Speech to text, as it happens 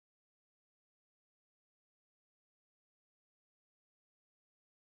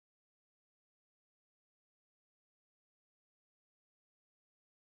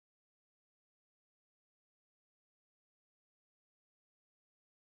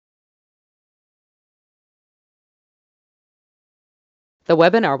The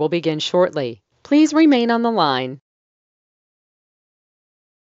webinar will begin shortly. Please remain on the line.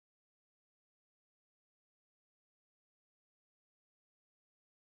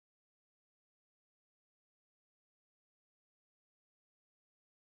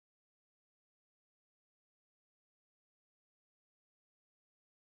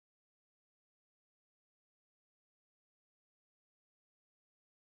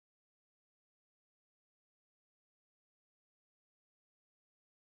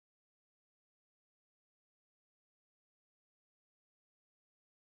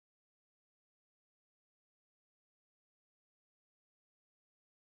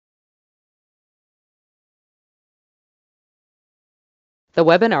 The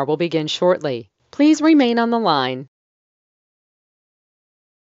webinar will begin shortly. Please remain on the line.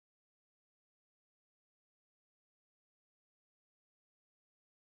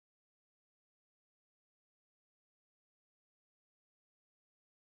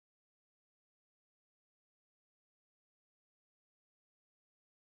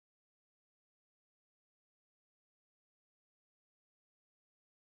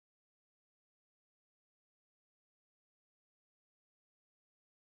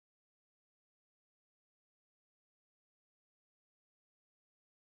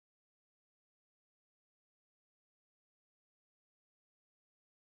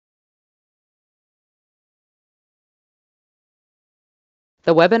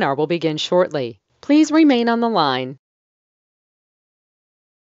 The webinar will begin shortly. Please remain on the line.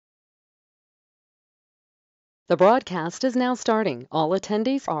 The broadcast is now starting. All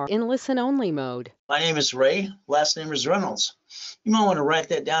attendees are in listen-only mode. My name is Ray. Last name is Reynolds. You might want to write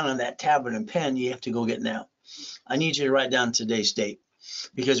that down on that tablet and pen you have to go get now. I need you to write down today's date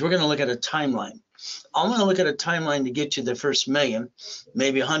because we're going to look at a timeline. I'm going to look at a timeline to get you the first million,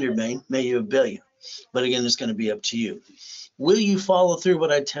 maybe 100 million, maybe a billion. But again, it's going to be up to you. Will you follow through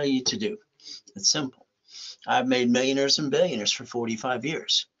what I tell you to do? It's simple. I've made millionaires and billionaires for 45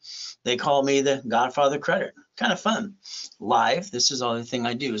 years. They call me the Godfather of Credit. Kind of fun. Live. This is the only thing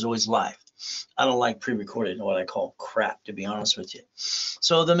I do is always live. I don't like pre-recorded, what I call crap, to be honest with you.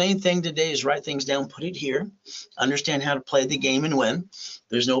 So the main thing today is write things down, put it here, understand how to play the game and win.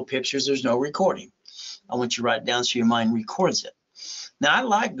 There's no pictures, there's no recording. I want you to write it down so your mind records it. Now, I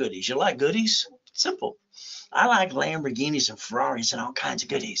like goodies. You like goodies? Simple. I like Lamborghinis and Ferraris and all kinds of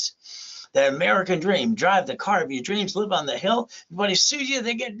goodies. The American dream, drive the car of your dreams, live on the hill. Everybody sues you,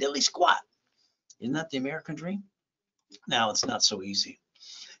 they get dilly squat. Isn't that the American dream? Now, it's not so easy.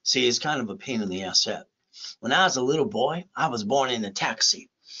 See, it's kind of a pain in the ass. When I was a little boy, I was born in a taxi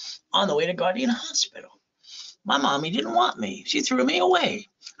on the way to Guardian Hospital. My mommy didn't want me. She threw me away.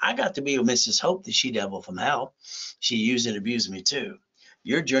 I got to be with Mrs. Hope, the she-devil from hell. She used and abused me too.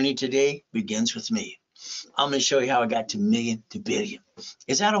 Your journey today begins with me. I'm going to show you how I got to million to billion.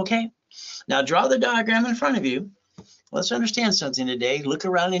 Is that okay? Now draw the diagram in front of you. Let's understand something today. Look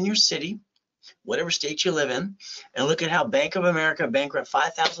around in your city, whatever state you live in, and look at how Bank of America bankrupt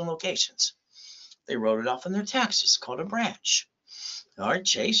 5,000 locations. They wrote it off in their taxes, called a branch. All right,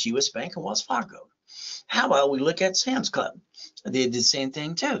 Chase, U.S. Bank, and Wells Fargo. How about we look at Sam's Club? They did the same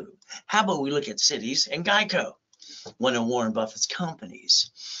thing too. How about we look at cities and Geico, one of Warren Buffett's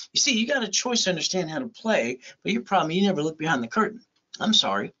companies? You see, you got a choice to understand how to play, but your problem, you never look behind the curtain. I'm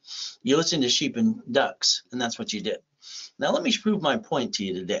sorry. You listen to sheep and ducks, and that's what you did. Now, let me prove my point to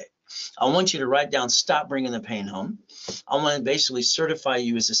you today. I want you to write down, stop bringing the pain home. I want to basically certify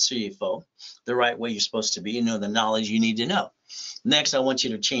you as a CFO the right way you're supposed to be and know the knowledge you need to know. Next, I want you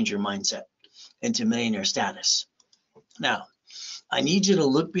to change your mindset into millionaire status. Now, I need you to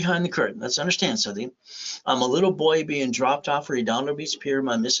look behind the curtain. Let's understand something. I'm a little boy being dropped off Redondo Beach Pier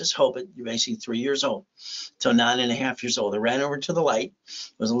by Mrs. Hope at basically 3 years old till 9.5 years old. I ran over to the light.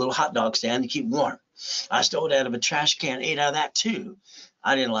 There was a little hot dog stand to keep warm. I stole it out of a trash can, ate out of that too.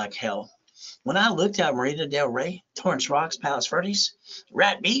 I didn't like hell. When I looked at Marina Del Rey, Torrance Rocks, Palos Verdes,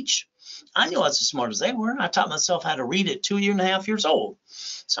 Rat Beach, I knew I was as smart as they were. I taught myself how to read at 2.5 years old.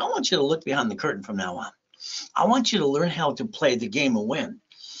 So I want you to look behind the curtain from now on. I want you to learn how to play the game and win.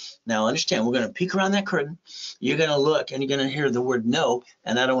 Now, understand, we're going to peek around that curtain. You're going to look and you're going to hear the word no,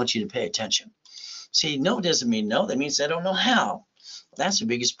 and I don't want you to pay attention. See, no doesn't mean no. That means I don't know how. That's the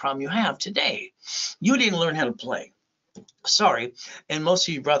biggest problem you have today. You didn't learn how to play. Sorry, and most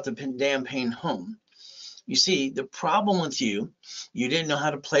of you brought the damn pain home. You see, the problem with you didn't know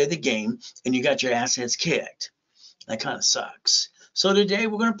how to play the game, and you got your assets kicked. That kind of sucks. So today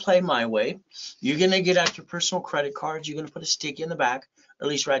we're going to play my way. You're going to get out your personal credit cards. You're going to put a sticky in the back, or at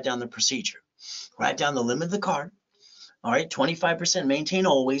least write down the procedure. Write down the limit of the card. All right, 25% maintain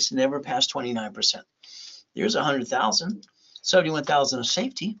always, never past 29%. There's 100,000. 71,000 of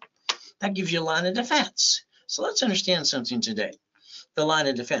safety. That gives you a line of defense. So let's understand something today. The line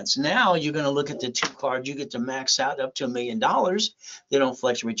of defense. Now you're going to look at the 2 cards. You get to max out up to $1 million. They don't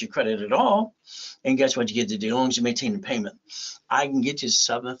fluctuate your credit at all. And guess what you get to do? As long as you maintain the payment, I can get you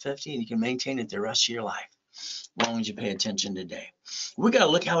 $750 and you can maintain it the rest of your life. As long as you pay attention today. We got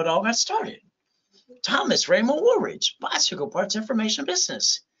to look how it all got started. Thomas Raymond Woolridge, bicycle parts information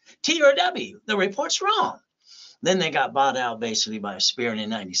business. TRW, the report's wrong. Then they got bought out basically by Spirit in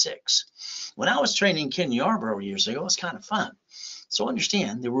 '96. When I was training Ken Yarborough years ago, it was kind of fun. So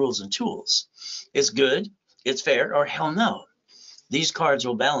understand the rules and tools. It's good, it's fair, or hell no. These cards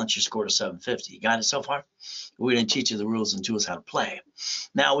will balance your score to 750. Got it so far? We're going to teach you the rules and tools how to play.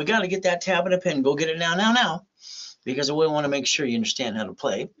 Now, we got to get that tab and a pen. Go get it now. Because we want to make sure you understand how to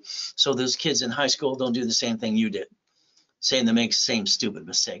play. So those kids in high school don't do the same thing you did. Saying they make the same stupid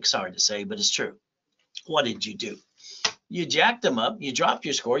mistake. Sorry to say, but it's true. What did you do? You jacked them up. You dropped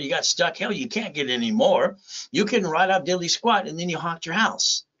your score. You got stuck. Hell, you can't get any more. You couldn't write out diddly squat, and then you honked your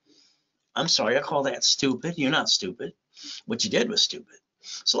house. I'm sorry, I call that stupid. You're not stupid. What you did was stupid.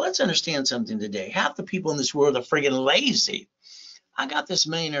 So let's understand something today. Half the people in this world are friggin' lazy. I got this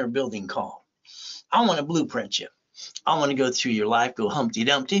millionaire building call. I want to blueprint you. I want to go through your life, go Humpty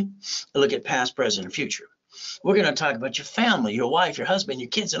Dumpty, and look at past, present, and future. We're going to talk about your family, your wife, your husband, your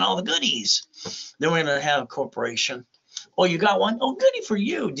kids, and all the goodies. Then we're going to have a corporation. Oh, you got one? Oh, goody for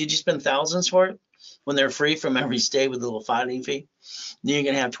you. Did you spend thousands for it? When they're free from every state with a little filing fee? Then you're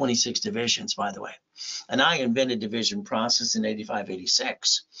going to have 26 divisions, by the way. And I invented division process in 85,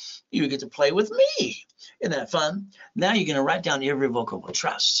 86. You get to play with me. Isn't that fun? Now you're going to write down irrevocable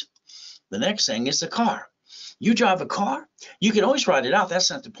trust. The next thing is the car. You drive a car, you can always write it out.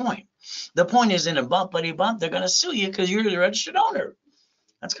 That's not the point. The point is in a bump, buddy bump, they're going to sue you because you're the registered owner.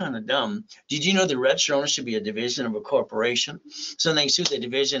 That's kind of dumb. Did you know the registered owner should be a division of a corporation? So they sue the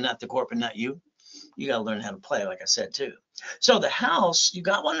division, not the corporate, not you. You got to learn how to play, like I said, too. So the house, you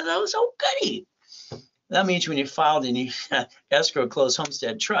got one of those? Oh, goody. That means when you filed and you escrow closed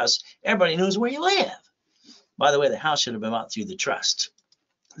homestead trust, everybody knows where you live. By the way, the house should have been bought through the trust.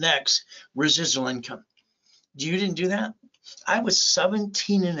 Next, residual income. You didn't do that? I was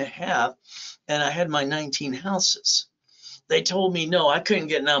 17 and a half, and I had my 19 houses. They told me no, I couldn't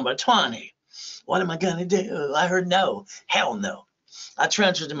get number 20. What am I going to do? I heard no. Hell no. I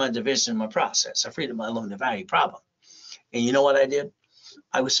transferred to my division in my process. I freed up my loan to value problem. And you know what I did?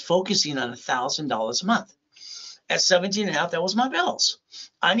 I was focusing on $1,000 a month. At 17 and a half, that was my bills.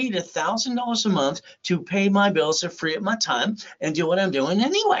 I need $1,000 a month to pay my bills to free up my time and do what I'm doing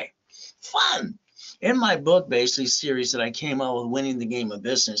anyway. Fun. In my book, basically, series that I came out with, Winning the Game of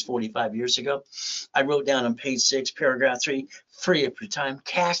Business 45 years ago, I wrote down on page 6, paragraph 3, free up your time,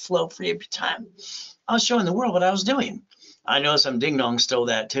 cash flow, free up your time. I was showing the world what I was doing. I know some ding-dong stole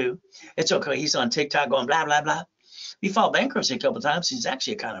that too. It's okay. He's on TikTok going blah, blah, blah. He filed bankruptcy a couple of times. He's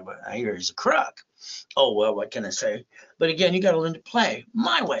actually I hear he's a crook. Oh, well, what can I say? But again, you got to learn to play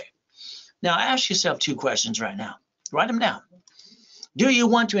my way. Now, ask yourself 2 questions right now. Write them down. Do you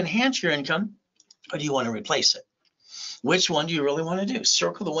want to enhance your income? Or do you want to replace it? Which one do you really want to do?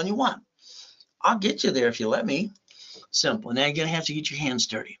 Circle the one you want. I'll get you there if you let me. Simple. Now you're going to have to get your hands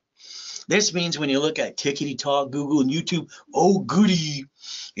dirty. This means when you look at Tickety Talk, Google, and YouTube, oh, goody,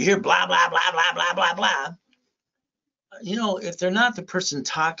 you hear blah, blah, blah, blah, blah, blah, blah. You know, if they're not the person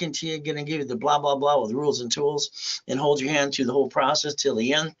talking to you, going to give you the blah, blah, blah with rules and tools and hold your hand through the whole process till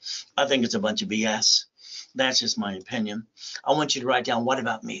the end, I think it's a bunch of BS. That's just my opinion. I want you to write down, what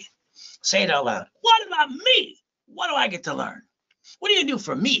about me? Say it out loud. What about me? What do I get to learn? What do you do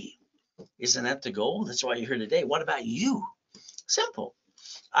for me? Isn't that the goal? That's why you're here today. What about you? Simple.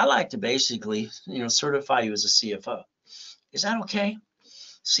 I like to basically, certify you as a CFO. Is that okay?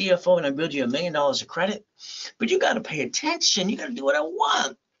 CFO, and I build you $1 million of credit, but you got to pay attention. You got to do what I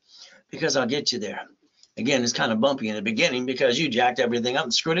want because I'll get you there. Again, it's kind of bumpy in the beginning because you jacked everything up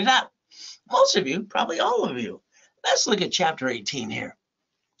and screwed it up. Most of you, probably all of you. Let's look at chapter 18 here.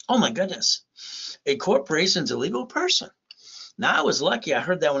 Oh my goodness. A corporation's a legal person. Now, I was lucky. I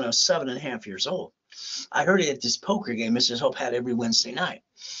heard that when I was 7.5 years old. I heard it at this poker game Mrs. Hope had every Wednesday night.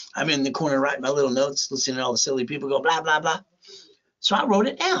 I'm in the corner writing my little notes, listening to all the silly people go blah, blah, blah. So I wrote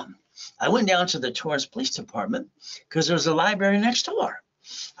it down. I went down to the Torrance Police Department because there was a library next door.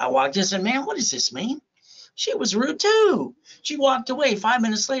 I walked in and said, man, what does this mean? She was rude too. She walked away. 5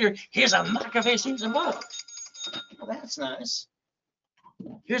 minutes later, here's a Machiavelli's book. Well, that's nice.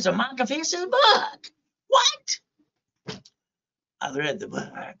 Here's a Machiavelli's book. What? I read the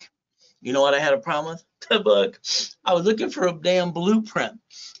book. You know what I had a problem with? The book. I was looking for a damn blueprint.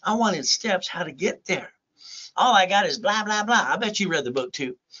 I wanted steps how to get there. All I got is blah, blah, blah. I bet you read the book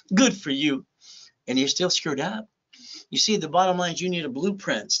too. Good for you. And you're still screwed up. You see, the bottom line is you need a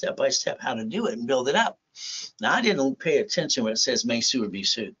blueprint, step by step, how to do it and build it up. Now, I didn't pay attention when it says may sue or be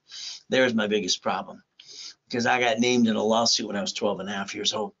sued. There's my biggest problem, because I got named in a lawsuit when I was 12 and a half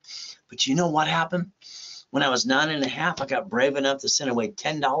years old. But you know what happened? When I was 9 and a half, I got brave enough to send away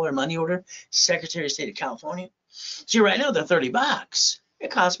 $10 money order, Secretary of State of California. See, right now they're $30.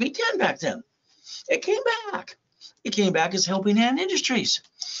 It cost me 10 back then. It came back. It came back as Helping Hand Industries.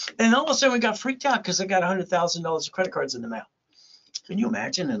 And all of a sudden we got freaked out because I got $100,000 of credit cards in the mail. Can you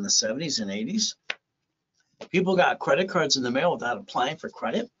imagine in the 70s and 80s? People got credit cards in the mail without applying for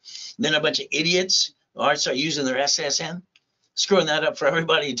credit. And then a bunch of idiots start using their SSN, screwing that up for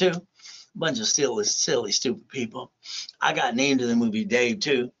everybody too. A bunch of silly, stupid people. I got named in the movie Dave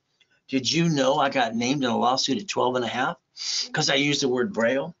too. Did you know I got named in a lawsuit at 12 and a half because I used the word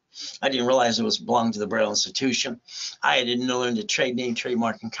Braille? I didn't realize it was belonged to the Braille Institution. I didn't learn the trade name,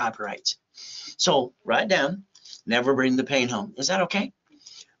 trademark, and copyrights. So write down, never bring the pain home. Is that okay?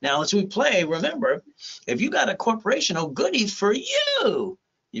 Now, as we play, remember, if you got a corporation, oh, goody for you.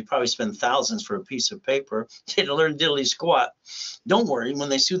 You probably spend thousands for a piece of paper. Didn't learn diddly squat. Don't worry, when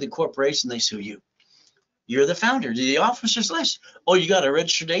they sue the corporation, they sue you. You're the founder. The officers list. Oh, you got a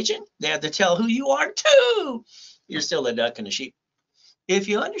registered agent? They have to tell who you are too. You're still a duck and a sheep. If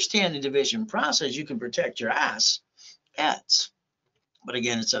you understand the division process, you can protect your assets. But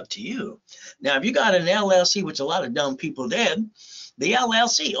again, it's up to you. Now, if you got an LLC, which a lot of dumb people did, the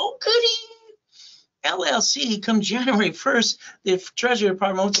LLC, oh, goody. LLC, come January 1st, the Treasury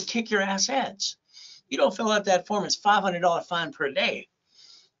Department wants to kick your assets. You don't fill out that form, it's $500 fine per day.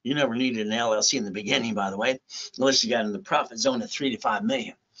 You never needed an LLC in the beginning, by the way, unless you got in the profit zone of 3 to 5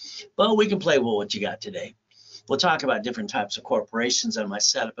 million. But we can play with what you got today. We'll talk about different types of corporations on my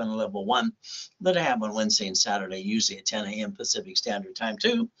setup in level 1 that I have on Wednesday and Saturday, usually at 10 a.m. Pacific Standard Time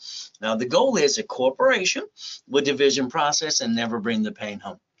too. Now, the goal is a corporation with division process and never bring the pain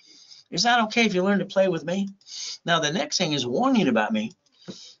home. Is that okay if you learn to play with me? Now, the next thing is warning about me.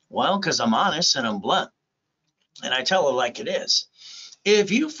 Well, because I'm honest and I'm blunt, and I tell it like it is.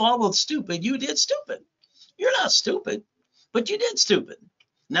 If you followed stupid, you did stupid. You're not stupid, but you did stupid.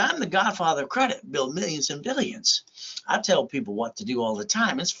 Now, I'm the godfather of credit, build millions and billions. I tell people what to do all the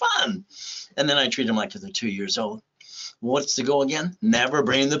time. It's fun. And then I treat them like they're 2 years old. What's the goal again? Never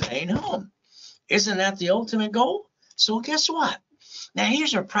bring the pain home. Isn't that the ultimate goal? So guess what? Now,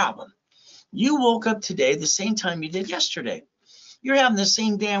 here's our problem. You woke up today the same time you did yesterday. You're having the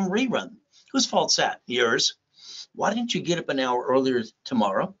same damn rerun. Whose fault's that? Yours. Why didn't you get up an hour earlier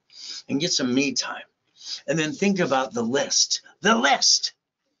tomorrow and get some me time? And then think about the list. The list.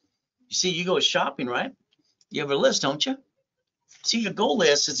 You see, you go shopping, right? You have a list, don't you? See, your goal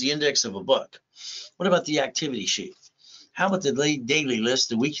list is the index of a book. What about the activity sheet? How about the daily list,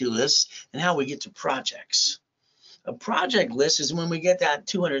 the weekly list, and how we get to projects? A project list is when we get that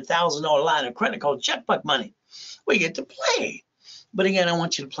 $200,000 line of credit called checkbook money. We get to play. But again, I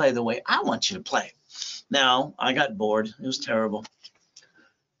want you to play the way I want you to play. Now, I got bored. It was terrible.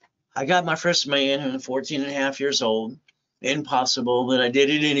 I got my first million at 14 and a half years old. Impossible, but I did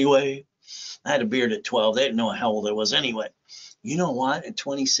it anyway. I had a beard at 12. They didn't know how old I was anyway. You know what? At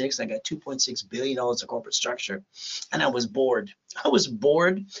 26, I got $2.6 billion of corporate structure, and I was bored. I was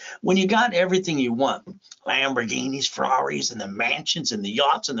bored when you got everything you want. Lamborghinis, Ferraris, and the mansions, and the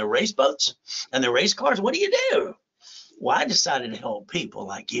yachts, and the race boats, and the race cars. What do? Well, I decided to help people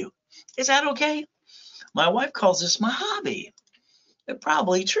like you. Is that okay? My wife calls this my hobby. It's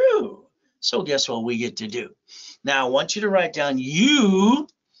probably true. So guess what we get to do? Now, I want you to write down, you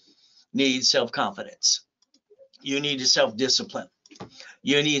need self-confidence. You need self-discipline.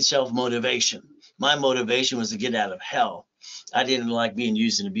 You need self-motivation. My motivation was to get out of hell. I didn't like being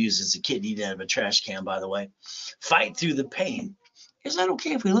used and abused as a kid, eating out of a trash can, by the way. Fight through the pain. Is that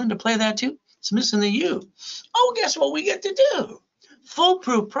okay if we learn to play that too? It's missing the you. Oh, guess what we get to do?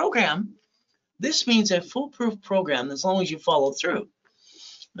 Foolproof program. This means a foolproof program as long as you follow through.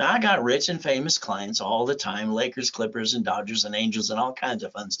 Now, I got rich and famous clients all the time, Lakers, Clippers, and Dodgers, and Angels, and all kinds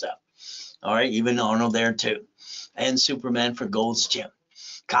of fun stuff. All right, even Arnold there too. And Superman for Gold's Gym,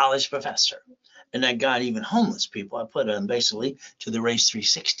 college professor. And I got even homeless people. I put them basically to the Race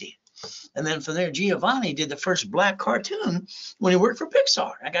 360. And then from there, Giovanni did the first black cartoon when he worked for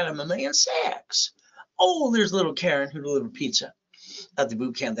Pixar. I got him $1.6 million. Oh, there's little Karen who delivered pizza at the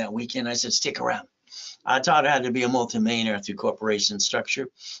boot camp that weekend. I said, stick around. I taught her how to be a multimillionaire through corporation structure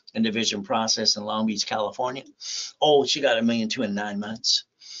and division process in Long Beach, California. Oh, she got $1.2 million in 9 months.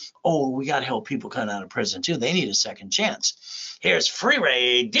 Oh, we got to help people coming out of prison too. They need a second chance. Here's Free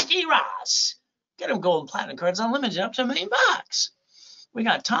Ray Dickie Ross. Get them gold and platinum cards unlimited up to $1 million. We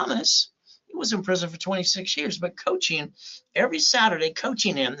got Thomas. He was in prison for 26 years, but coaching every Saturday,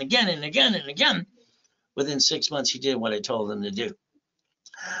 coaching him again and again and again. Within 6 months, he did what I told him to do.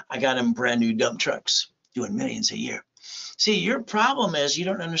 I got him brand new dump trucks, doing millions a year. See, your problem is you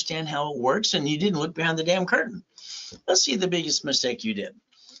don't understand how it works and you didn't look behind the damn curtain. Let's see the biggest mistake you did.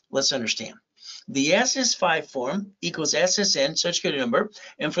 Let's understand. The SS5 form equals SSN, Social Security number,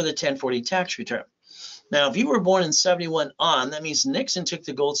 and for the 1040 tax return. Now, if you were born in 71 on, that means Nixon took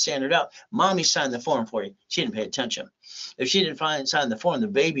the gold standard out. Mommy signed the form for you. She didn't pay attention. If she didn't sign the form, the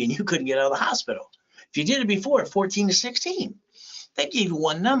baby and you couldn't get out of the hospital. If you did it before, 14 to 16, they gave you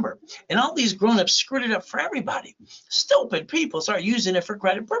one number. And all these grown-ups screwed it up for everybody. Stupid people start using it for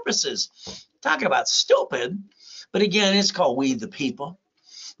credit purposes. Talk about stupid. But again, it's called We the People.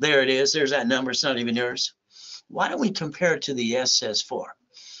 There it is. There's that number. It's not even yours. Why don't we compare it to the SS4?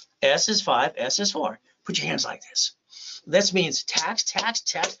 SS5, SS4. Put your hands like this. That means tax,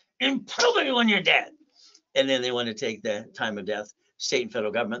 improving when you're dead. And then they want to take the time of death, state and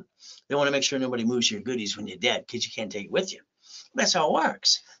federal government. They want to make sure nobody moves your goodies when you're dead because you can't take it with you. That's how it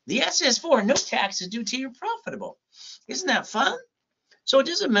works. The SS4, no taxes due till you're profitable. Isn't that fun? So it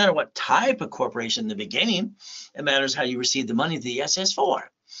doesn't matter what type of corporation in the beginning. It matters how you receive the money to the SS4.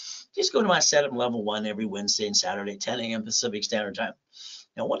 Just go to my setup level 1 every Wednesday and Saturday, 10 a.m. Pacific Standard Time.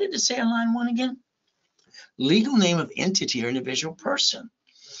 Now, what did it say on line 1 again? Legal name of entity or individual person.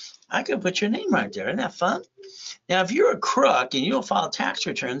 I could put your name right there. Isn't that fun? Now, if you're a crook and you don't file tax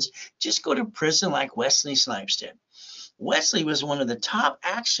returns, just go to prison like Wesley Snipes did. Wesley was one of the top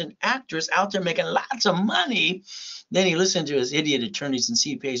action actors out there making lots of money. Then he listened to his idiot attorneys and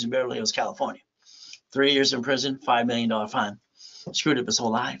CPAs in Beverly Hills, California. 3 years in prison, $5 million fine. Screwed up his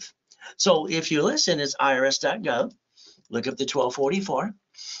whole life. So if you listen, it's irs.gov. Look up the 1244.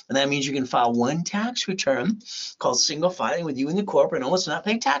 And that means you can file one tax return called single filing with you and the corporate and almost not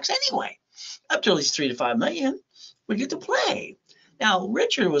pay tax anyway. Up to at least $3 to $5 million, we get to play. Now,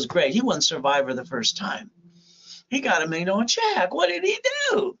 Richard was great. He won Survivor the first time. He got $1 million check. What did he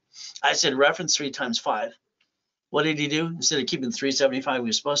do? I said, reference 3 times 5. What did he do? Instead of keeping 375 we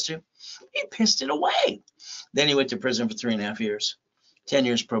were supposed to, he pissed it away. Then he went to prison for 3.5 years, 10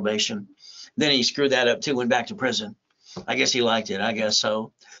 years probation. Then he screwed that up too, went back to prison. I guess he liked it. I guess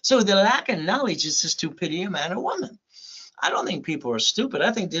so. So the lack of knowledge is the stupidity of man or woman. I don't think people are stupid.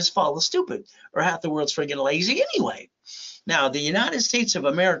 I think they just follow stupid, or half the world's freaking lazy anyway. Now, the United States of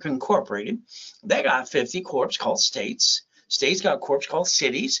America Incorporated, they got 50 corps called states. States got corps called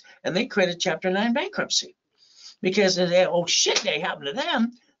cities, and they created Chapter 9 bankruptcy. Because of that old shit day happened to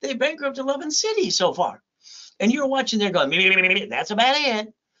them, they bankrupted 11 cities so far. And you're watching there going, that's about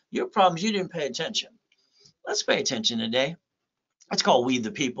it. Your problem is you didn't pay attention. Let's pay attention today. It's called We the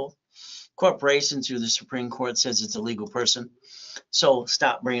People. Corporation through the Supreme Court says it's a legal person. So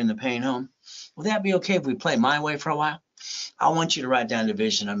stop bringing the pain home. Will that be okay if we play my way for a while? I want you to write down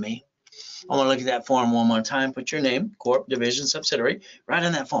division of me. I want to look at that form one more time. Put your name, corp, division, subsidiary, right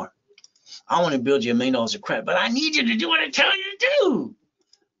on that form. I want to build you $1 million of credit, but I need you to do what I tell you to do.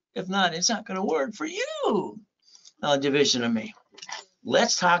 If not, it's not going to work for you. Division of me.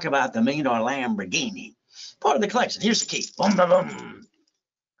 Let's talk about the $1 million Lamborghini. Part of the collection. Here's the key. Boom, boom, boom.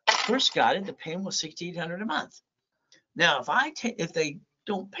 First got it. The payment was $6,800 a month. Now, if they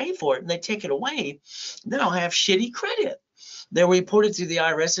don't pay for it and they take it away, then I'll have shitty credit. They're reported to the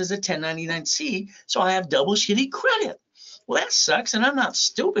IRS as a 1099-C, so I have double shitty credit. Well, that sucks, and I'm not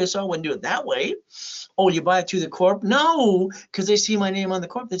stupid, so I wouldn't do it that way. Oh, you buy it through the corp? No, because they see my name on the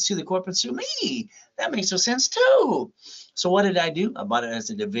corp. They sue the corp and sue me. That makes no sense, too. So what did I do? I bought it as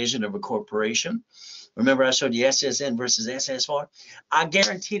a division of a corporation. Remember I showed you SSN versus SS4? I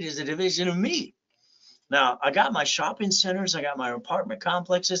guaranteed it's a division of me. Now, I got my shopping centers. I got my apartment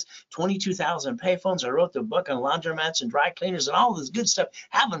complexes, 22,000 payphones. I wrote the book on laundromats and dry cleaners and all this good stuff,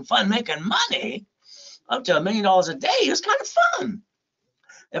 having fun making money. Up to $1 million a day. It was kind of fun.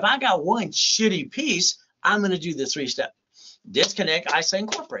 If I got one shitty piece, I'm going to do the 3-step. Disconnect, I say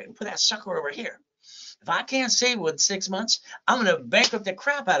incorporate, and put that sucker over here. If I can't save it within 6 months, I'm going to bankrupt the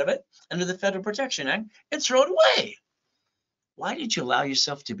crap out of it under the Federal Protection Act and throw it away. Why did you allow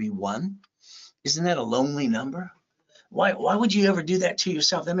yourself to be one? Isn't that a lonely number? Why would you ever do that to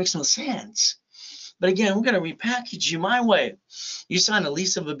yourself? That makes no sense. But again, we're going to repackage you my way. You sign a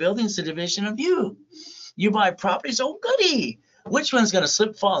lease of a building, it's a division of you. You buy properties, oh goody. Which one's going to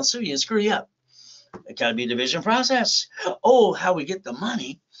slip, fall, and sue you and screw you up? It got to be a division process. Oh, how we get the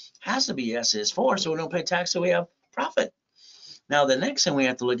money has to be SS4, so we don't pay tax, so we have profit. Now, the next thing we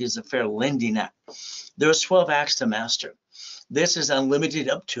have to look at is the Fair Lending Act. There's 12 acts to master. This is unlimited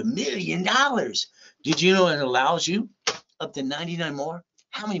up to $1 million. Did you know it allows you up to 99 more?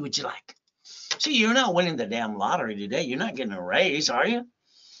 How many would you like? See, you're not winning the damn lottery today. You're not getting a raise, are you?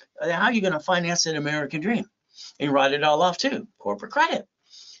 How are you going to finance an American dream and write it all off too? Corporate credit.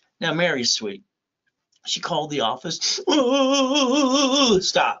 Now, Mary's sweet. She called the office.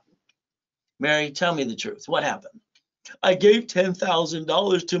 Stop. Mary, tell me the truth. What happened? I gave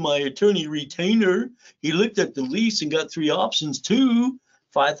 $10,000 to my attorney retainer. He looked at the lease and got 3 options too.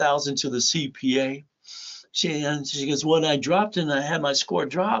 $5,000 to the CPA. She goes, when I dropped and I had my score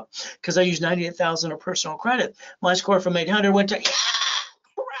drop because I used $98,000 of personal credit. My score from 800 went to,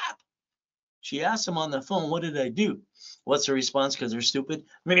 crap. She asked him on the phone, what did I do? What's the response? Because they're stupid.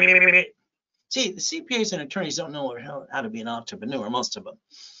 See, the CPAs and attorneys don't know how to be an entrepreneur, most of them.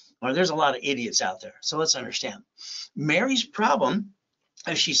 Or there's a lot of idiots out there. So let's understand. Mary's problem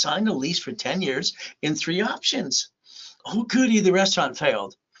is she signed a lease for 10 years in 3 options. Oh, goody, the restaurant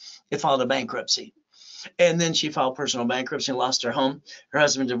failed. It filed a bankruptcy. And then she filed personal bankruptcy and lost her home. Her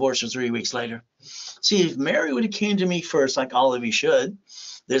husband divorced her 3 weeks later. See, if Mary would have came to me first, like all of you should,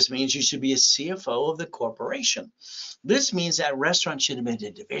 this means you should be a CFO of the corporation. This means that restaurant should have been a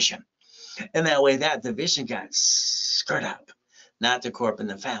division. And that way that division got screwed up, not the corp and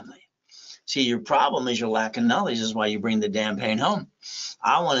the family. See, your problem is your lack of knowledge is why you bring the damn pain home.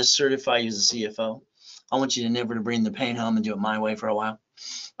 I want to certify you as a CFO. I want you to never to bring the pain home and do it my way for a while.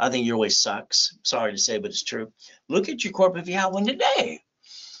 I think your way sucks. Sorry to say, but it's true. Look at your corp if you have one today.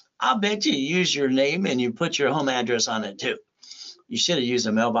 I'll bet you use your name and you put your home address on it too. You should have used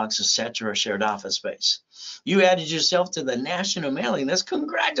a mailbox, a set, or a shared office space. You added yourself to the national mailing list.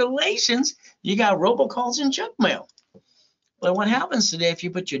 Congratulations. You got robocalls and junk mail. Well, what happens today if you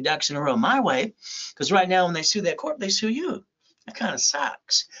put your ducks in a row my way? Because right now when they sue that corp, they sue you. That kind of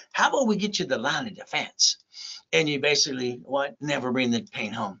sucks. How about we get you the line of defense? And you basically, never bring the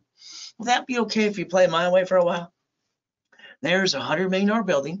pain home. Will that be okay if you play my way for a while? There's a $100 million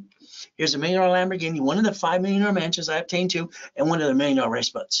building. Here's a $1 million Lamborghini, one of the $5 million mansions I obtained too, and one of the $1 million race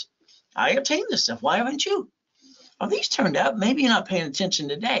boats. I obtained this stuff. Why haven't you? Well, these turned out. Maybe you're not paying attention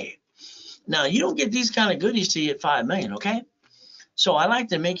today. Now, you don't get these kind of goodies till you get $5 million, okay? So I like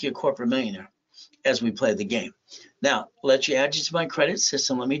to make you a corporate millionaire as we play the game. Now, let you add you to my credit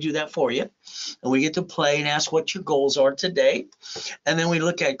system. Let me do that for you. And we get to play and ask what your goals are today. And then we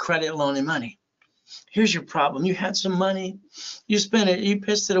look at credit, loan, and money. Here's your problem. You had some money. You spent it. You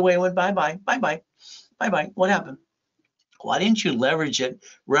pissed it away. Went bye-bye. Bye-bye. Bye-bye. What happened? Why didn't you leverage it,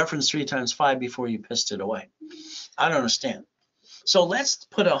 reference 3 times 5 before you pissed it away? I don't understand. So let's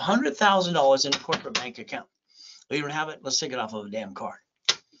put $100,000 in a corporate bank account. We don't have it. Let's take it off of a damn card.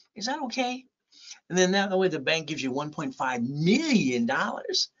 Is that okay? And then that way the bank gives you $1.5 million.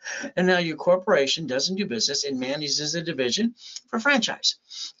 And now your corporation doesn't do business and manages a division for franchise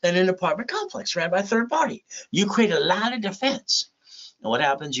and an apartment complex ran by third party. You create a lot of defense. And what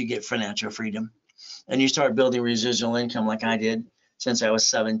happens? You get financial freedom and you start building residual income like I did since I was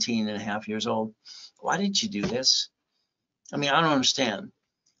 17 and a half years old. Why did you do this? I mean, I don't understand.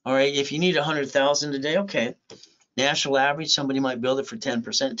 All right, if you need 100,000 a day, okay. National average, somebody might build it for 10%,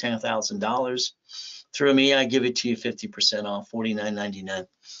 $10,000. Through me, I give it to you 50% off, $49.99.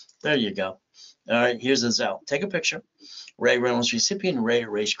 There you go. All right, here's the Zelle. Take a picture. Ray Reynolds recipient,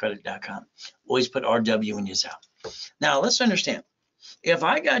 ray@racecredit.com. Always put RW in your Zelle. Now, let's understand. If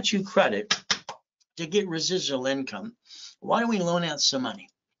I got you credit to get residual income, why don't we loan out some money?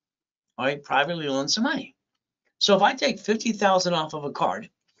 All right, privately loan some money. So if I take 50,000 off of a card,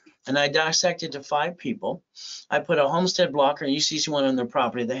 and I dissect it to 5 people. I put a homestead blocker and UCC1 on their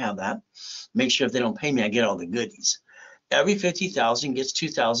property. They have that. Make sure if they don't pay me, I get all the goodies. Every 50,000 gets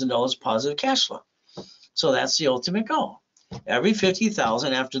 $2,000 positive cash flow. So that's the ultimate goal. Every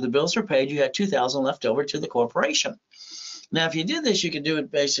 50,000 after the bills are paid, you got 2,000 left over to the corporation. Now, if you did this, you could do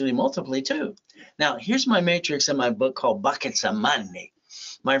it basically multiply too. Now, here's my matrix in my book called Buckets of Money.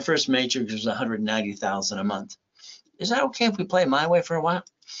 My first matrix was 190,000 a month. Is that okay if we play my way for a while?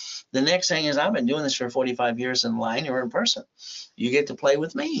 The next thing is I've been doing this for 45 years in line or in person. You get to play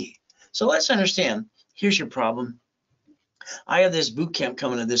with me. So let's understand. Here's your problem. I have this boot camp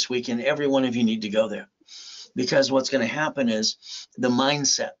coming up this weekend. Every one of you need to go there because what's going to happen is the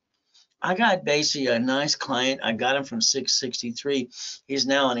mindset. I got basically a nice client. I got him from 663. He's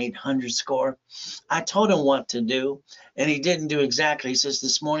now an 800 score. I told him what to do, and he didn't do exactly. He says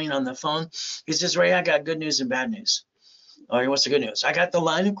this morning on the phone, he says, Ray, I got good news and bad news. All right, what's the good news? I got the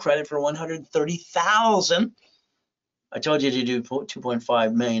line of credit for 130,000. I told you to do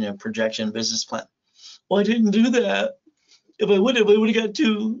 2.5 million in projection business plan. Well, I didn't do that. If I would have got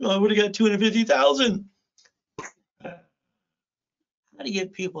 250,000. How to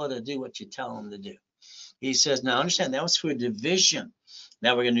get people to do what you tell them to do. He says, now understand that was for a division.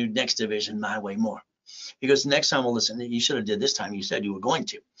 Now we're going to do next division, my way more. He goes, next time we'll listen. You should have did this time. You said you were going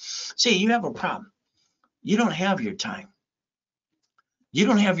to. See, you have a problem. You don't have your time. You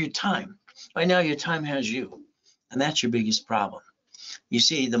don't have your time. Right now, your time has you. And that's your biggest problem. You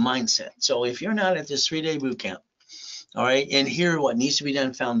see, the mindset. So if you're not at this 3-day boot camp, all right, and here what needs to be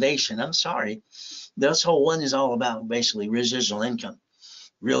done foundation, I'm sorry. This whole one is all about basically residual income,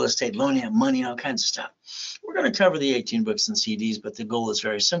 real estate, loaning out money, all kinds of stuff. We're going to cover the 18 books and CDs, but the goal is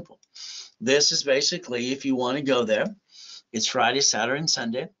very simple. This is basically, if you want to go there, it's Friday, Saturday, and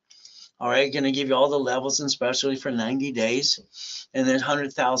Sunday. All right, going to give you all the levels and specialty for 90 days, and then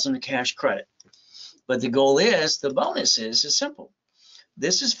 100,000 cash credit. But the goal is, the bonus is simple.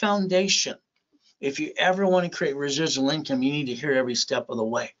 This is foundation. If you ever want to create residual income, you need to hear every step of the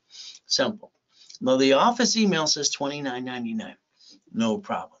way. Simple. Now, the office email says $29.99. No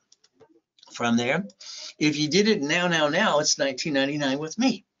problem. From there, if you did it now, it's $19.99 with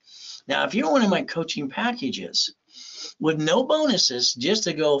me. Now, if you're one of my coaching packages with no bonuses, just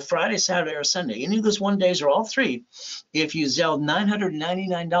to go Friday, Saturday, or Sunday, any of those 1 days or all three, if you Zelled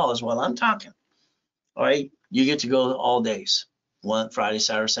 $999 while I'm talking, all right, you get to go all days. One Friday,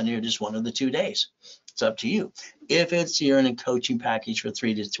 Saturday, Sunday, or just one of the 2 days. It's up to you. If you're in a coaching package for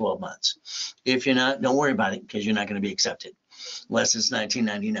 3 to 12 months. If you're not, don't worry about it because you're not going to be accepted unless it's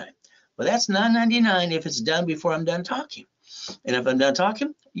 $19.99. But that's $9.99 if it's done before I'm done talking. And if I'm done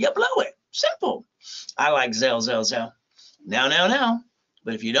talking, you blow it. Simple. I like Zell. Now.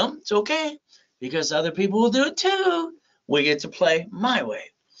 But if you don't, it's okay because other people will do it too. We get to play my way.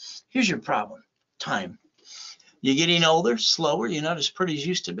 Here's your problem. Time. You're getting older, slower. You're not as pretty as you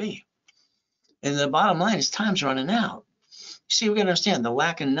used to be. And the bottom line is time's running out. You see, we got to understand the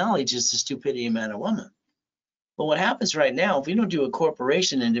lack of knowledge is the stupidity of man or woman. But what happens right now, if we don't do a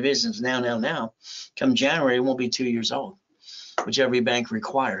corporation in divisions now, come January, it won't be 2 years old, which every bank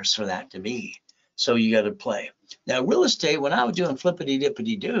requires for that to be. So you got to play. Now, real estate, when I was doing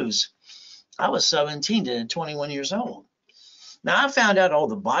flippity-dippity-doos, I was 17 to 21 years old. Now, I found out all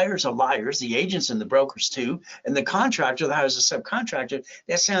the buyers are liars, the agents and the brokers too, and the contractor that hires a subcontractor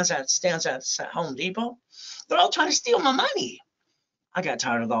that stands at Home Depot. They're all trying to steal my money. I got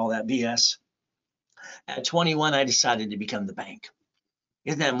tired of all that BS. At 21, I decided to become the bank.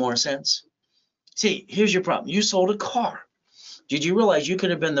 Isn't that more sense? See, here's your problem. You sold a car. Did you realize you could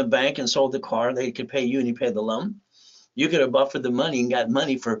have been the bank and sold the car? They could pay you and you pay the loan. You could have buffered the money and got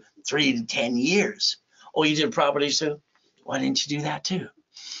money for 3 to 10 years. Oh, you did properties too? Why didn't you do that too?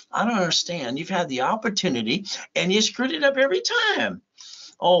 I don't understand. You've had the opportunity and you screwed it up every time.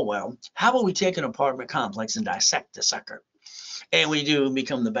 Oh, well, how about we take an apartment complex and dissect the sucker? And we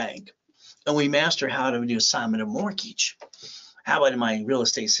become the bank. And we master how to do assignment of mortgage. How about in my real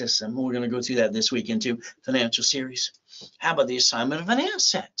estate system? We're going to go through that this week into financial series. How about the assignment of an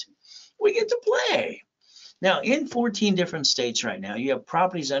asset? We get to play. Now, in 14 different states right now, you have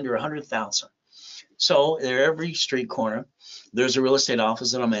properties under 100,000. So they're every street corner. There's a real estate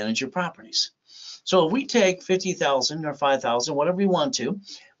office that'll manage your properties. So if we take 50,000 or 5,000, whatever we want to,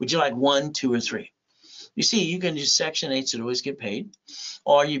 would you like 1, 2, or 3? You see, you can do Section 8s that always get paid,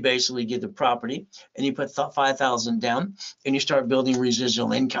 or you basically get the property and you put 5,000 down and you start building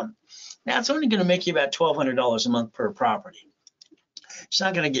residual income. Now, it's only going to make you about $1,200 a month per property. It's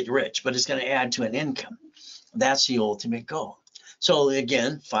not going to get rich, but it's going to add to an income. That's the ultimate goal. So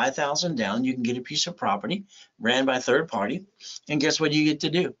again, 5,000 down, you can get a piece of property ran by a third party. And guess what you get to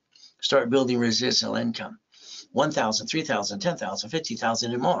do? Start building residual income. 1,000, 3,000, 10,000,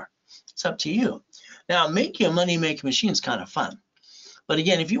 50,000 and more. It's up to you. Now, making a money-making machine is kind of fun. But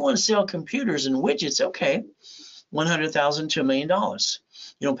again, if you want to sell computers and widgets, okay, $100,000 to $1 million.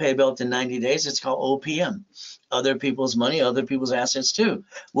 You don't pay a bill up to 90 days. It's called OPM. Other people's money, other people's assets too.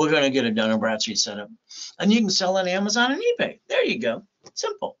 We're going to get a Dun & Bradstreet set up. And you can sell on Amazon and eBay. There you go.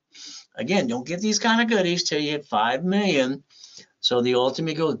 Simple. Again, don't get these kind of goodies till you hit 5 million. So the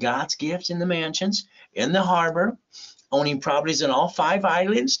ultimate goal, God's gift in the mansions, in the harbor, owning properties in all 5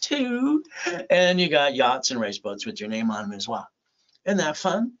 islands too. And you got yachts and race boats with your name on them as well. Isn't that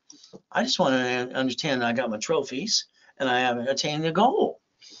fun? I just want to understand I got my trophies and I haven't attained the goal.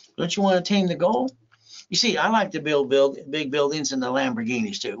 Don't you want to attain the goal? You see, I like to build big buildings and the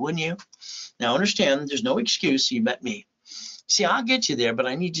Lamborghinis too, wouldn't you? Now understand, there's no excuse. You met me. See, I'll get you there, but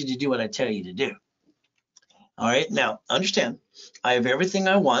I need you to do what I tell you to do. All right, now understand, I have everything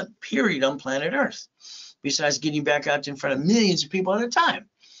I want, period, on planet Earth, besides getting back out in front of millions of people at a time.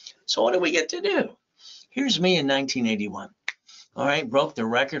 So what do we get to do? Here's me in 1981. All right, broke the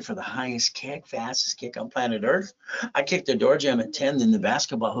record for the highest kick, fastest kick on planet Earth. I kicked the door jam at 10 in the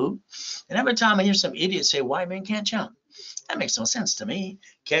basketball hoop. And every time I hear some idiot say, white man can't jump, that makes no sense to me.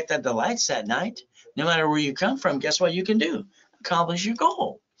 Kicked at the lights that night. No matter where you come from, guess what you can do? Accomplish your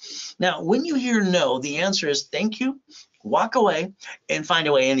goal. Now, when you hear no, the answer is thank you, walk away, and find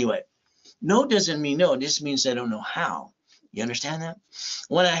a way anyway. No doesn't mean no, it just means I don't know how. You understand that?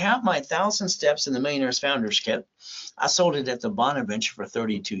 When I have my 1,000 steps in the Millionaires Founders Kit, I sold it at the Bonaventure for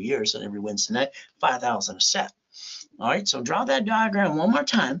 32 years, and every Wednesday night, 5,000 a set. All right, so draw that diagram one more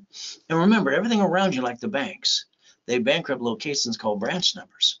time. And remember, everything around you, like the banks, they bankrupt locations called branch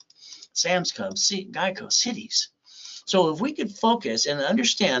numbers. Sam's Club, Geico, cities. So if we could focus and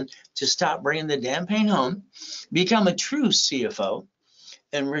understand to stop bringing the damn pain home, become a true CFO,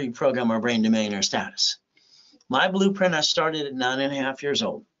 and reprogram our brain to millionaire status. My blueprint, I started at 9.5 years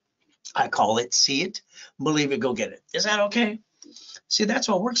old. I call it, see it, believe it, go get it. Is that okay? See, that's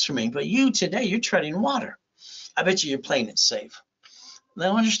what works for me. But you today, you're treading water. I bet you're playing it safe.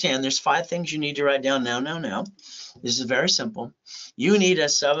 Now understand, there's 5 things you need to write down now. This is very simple. You need a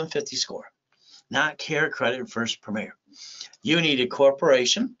 750 score, not care, credit, first premier. You need a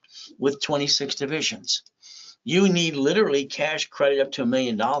corporation with 26 divisions. You need literally cash credit up to $1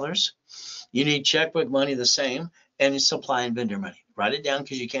 million. You need checkbook money the same, and supply and vendor money. Write it down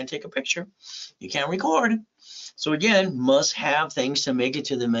because you can't take a picture. You can't record. So again, must have things to make it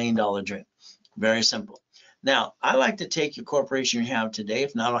to the $1 million dream. Very simple. Now, I like to take your corporation you have today.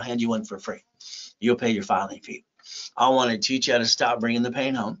 If not, I'll hand you one for free. You'll pay your filing fee. I want to teach you how to stop bringing the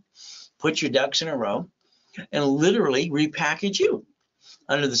pain home, put your ducks in a row, and literally repackage you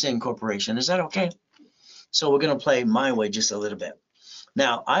under the same corporation. Is that okay? So we're going to play my way just a little bit.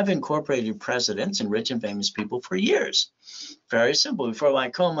 Now, I've incorporated presidents and rich and famous people for years. Very simple. Before my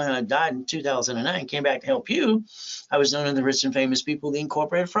coma died in 2009, came back to help you, I was known as the rich and famous people, the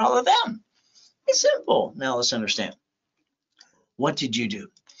incorporated for all of them. It's simple. Now let's understand. What did you do?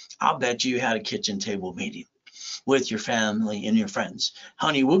 I'll bet you had a kitchen table meeting with your family and your friends.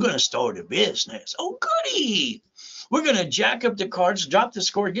 Honey, we're going to start a business. Oh, goody. We're going to jack up the cards, drop the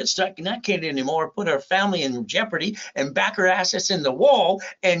score, get stuck, and not kid anymore, put our family in jeopardy, and back our assets in the wall,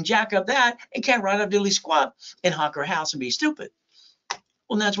 and jack up that, and can't ride up diddly squat, and hawk our house and be stupid.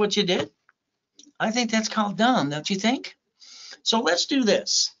 Well, that's what you did. I think that's called dumb, don't you think? So let's do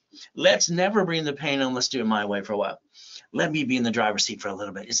this. Let's never bring the pain on. Let's do it my way for a while. Let me be in the driver's seat for a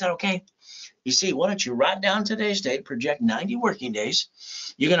little bit. Is that okay? You see, why don't you write down today's date, project 90 working days.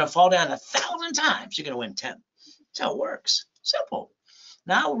 You're going to fall down 1,000 times. You're going to win 10. That's how it works. Simple.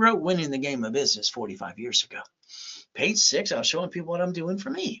 Now, I wrote Winning the Game of Business 45 years ago. Page 6, I was showing people what I'm doing for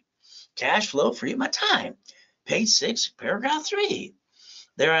me. Cash flow, free my time. Page 6, paragraph 3.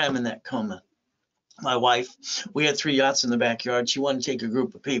 There I am in that coma. My wife, we had 3 yachts in the backyard. She wanted to take a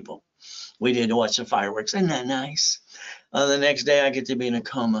group of people. We did watch the fireworks. Isn't that nice? The next day, I get to be in a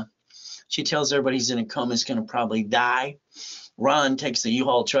coma. She tells everybody he's in a coma, he's going to probably die. Ron takes the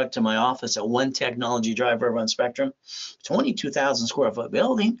U-Haul truck to my office at One Technology Drive over on Spectrum. 22,000 square foot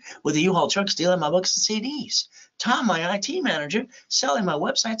building with a U-Haul truck stealing my books and CDs. Tom, my IT manager, selling my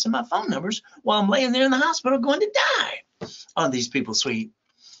websites and my phone numbers while I'm laying there in the hospital going to die on these people's suite.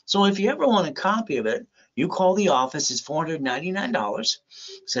 So if you ever want a copy of it, you call the office. It's $499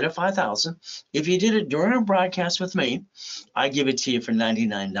 instead of $5,000. If you did it during a broadcast with me, I give it to you for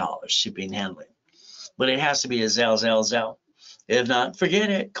 $99 shipping and handling. But it has to be a Zelle. If not, forget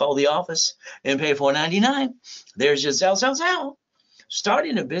it. Call the office and pay $499. There's your Zelle.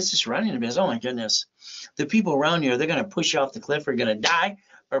 Starting a business, running a business. Oh my goodness. The people around you, they're going to push you off the cliff, are going to die,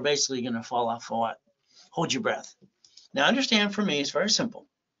 or basically going to fall off for what? Hold your breath. Now understand, for me, it's very simple.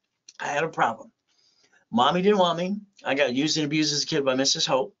 I had a problem. Mommy didn't want me. I got used and abused as a kid by Mrs.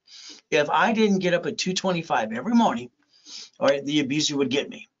 Hope. If I didn't get up at 2:25 every morning, all right, the abuser would get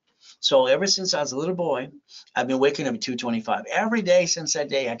me. So ever since I was a little boy, I've been waking up at 2:25 every day since that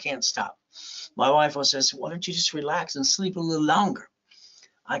day. I can't stop. My wife always says, why don't you just relax and sleep a little longer?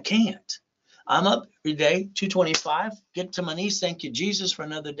 I can't. I'm up every day, 2:25, get to my knees, thank you, Jesus, for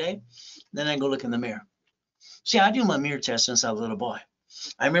another day. Then I go look in the mirror. See, I do my mirror test since I was a little boy.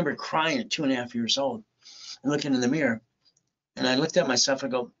 I remember crying at 2.5 years old and looking in the mirror. And I looked at myself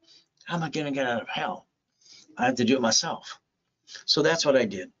and go, how am I going to get out of hell? I have to do it myself. So that's what I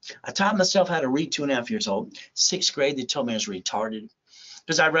did. I taught myself how to read 2.5 years old. 6th grade, they told me I was retarded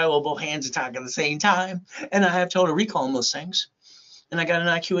because I read with both hands and talk at the same time. And I have total recall on those things. And I got an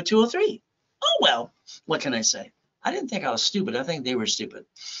IQ of 203. Oh, well, what can I say? I didn't think I was stupid. I think they were stupid.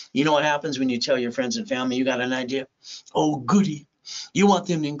 You know what happens when you tell your friends and family you got an idea? Oh, goody. You want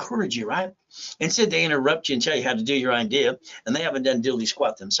them to encourage you, right? Instead, they interrupt you and tell you how to do your idea, and they haven't done diddly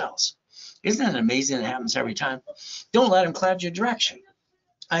squat themselves. Isn't that amazing? It happens every time. Don't let them cloud your direction.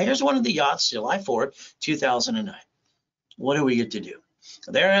 Here's one of the yachts, July 4th, 2009. What do we get to do?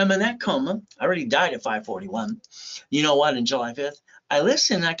 There I am in that coma. I already died at 5:41. You know what? On July 5th, I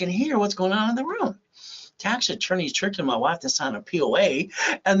listen and I can hear what's going on in the room. Tax attorneys tricking my wife to sign a POA,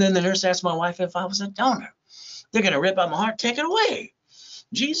 and then the nurse asked my wife if I was a donor. They're going to rip out my heart, take it away.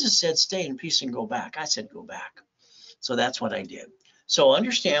 Jesus said, stay in peace and go back. I said, go back. So that's what I did. So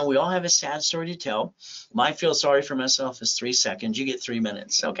understand, we all have a sad story to tell. My feel sorry for myself is 3 seconds. You get 3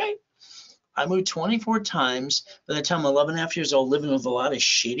 minutes, okay? I moved 24 times by the time I'm 11.5 years old, living with a lot of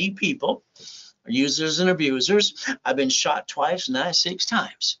shitty people, users and abusers. I've been shot twice, now 6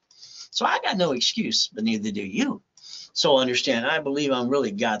 times. So I got no excuse, but neither do you. So understand, I believe I'm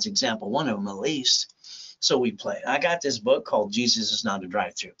really God's example, one of them at least. So we play. I got this book called Jesus is Not a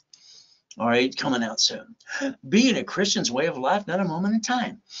Drive-Thru. All right, coming out soon. Being a Christian's way of life, not a moment in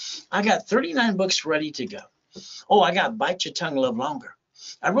time. I got 39 books ready to go. Oh, I got Bite Your Tongue, Live Longer.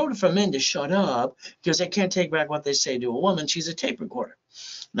 I wrote it for men to shut up because they can't take back what they say to a woman. She's a tape recorder.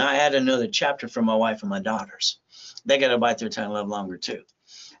 Now I had another chapter for my wife and my daughters. They got to bite their tongue, live longer too.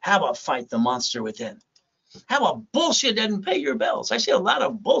 How about fight the monster within? How about bullshit doesn't pay your bills? I see a lot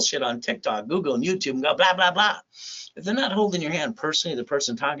of bullshit on TikTok, Google, and YouTube and go blah, blah, blah. If they're not holding your hand personally, the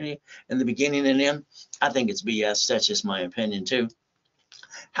person talking to you in the beginning and end, I think it's BS. That's just my opinion too.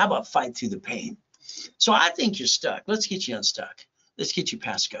 How about fight through the pain? So I think you're stuck. Let's get you unstuck. Let's get you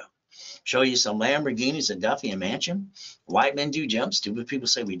past go. Show you some Lamborghinis, a Duffy, a mansion. White men do jump. Stupid people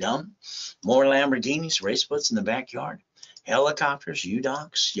say we dumb. More Lamborghinis, race boats in the backyard. Helicopters,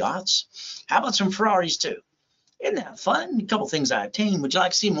 U-Docks, yachts. How about some Ferraris too? Isn't that fun? A couple things I obtained. Would you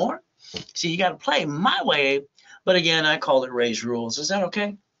like to see more? See, you got to play my way. But again, I call it Ray's Rules. Is that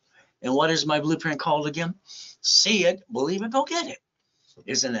okay? And what is my blueprint called again? See it, believe it, go get it.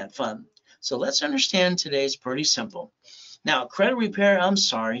 Isn't that fun? So let's understand today's pretty simple. Now, credit repair, I'm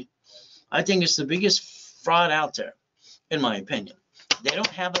sorry. I think it's the biggest fraud out there, in my opinion. They don't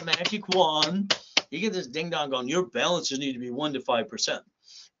have a magic wand. You get this ding dong going, your balances need to be 1 to 5%.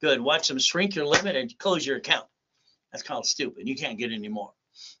 Good. Watch them shrink your limit and close your account. That's called stupid. You can't get any more.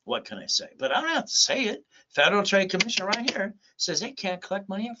 What can I say? But I don't have to say it. Federal Trade Commission right here says they can't collect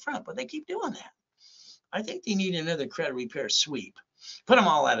money up front, but they keep doing that. I think they need another credit repair sweep. Put them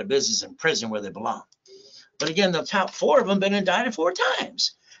all out of business in prison where they belong. But again, the top 4 of them been indicted 4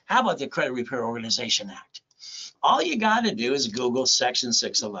 times. How about the Credit Repair Organization Act? All you got to do is Google Section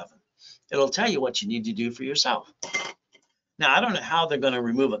 611. It'll tell you what you need to do for yourself. Now, I don't know how they're going to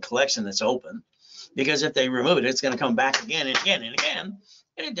remove a collection that's open, because if they remove it, it's going to come back again and again and again,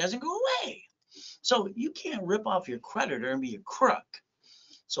 and it doesn't go away. So you can't rip off your creditor and be a crook.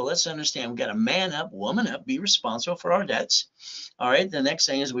 So let's understand, we've got to man up, woman up, be responsible for our debts. All right, the next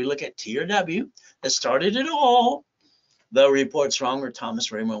thing is we look at TRW that started it all. The report's wrong, or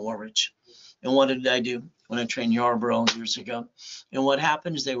Thomas Raymond Warrich. And what did I do when I trained Yarborough years ago? And what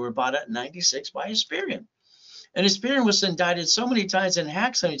happened is they were bought out in 96 by Experian. And Experian was indicted so many times and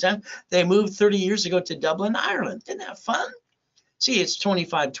hacked so many times, they moved 30 years ago to Dublin, Ireland. Isn't that fun? See, it's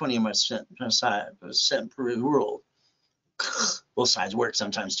 25-20% per rule. Both sides work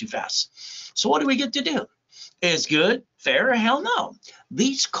sometimes too fast. So what do we get to do? Is good, fair, or hell no?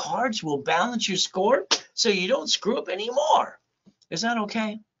 These cards will balance your score so you don't screw up anymore. Is that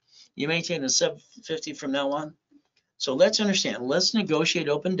okay? You maintain a 750 from now on? So let's understand. Let's negotiate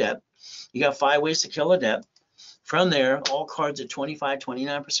open debt. You got 5 ways to kill a debt. From there, all cards at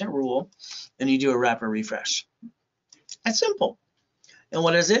 25-29% rule, and you do a rapid refresh. That's simple. And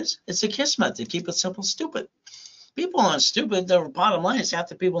what is this? It's a KISS method. Keep it simple, stupid. People aren't stupid. The bottom line is half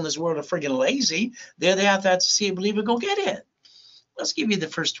the people in this world are friggin' lazy. They have to see it, believe it, go get it. Let's give you the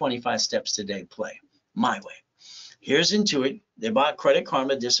first 25 steps today. Play my way. Here's Intuit. They bought Credit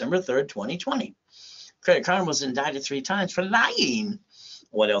Karma December 3rd, 2020. Credit Karma was indicted 3 times for lying.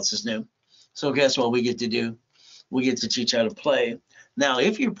 What else is new? So guess what we get to do? We get to teach how to play. Now,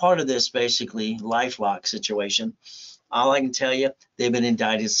 if you're part of this basically LifeLock situation, all I can tell you, they've been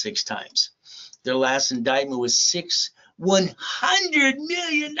indicted 6 times. Their last indictment was $100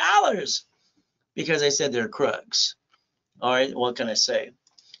 million because they said they're crooks. All right, what can I say?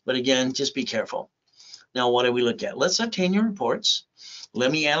 But again, just be careful. Now, what do we look at? Let's obtain your reports.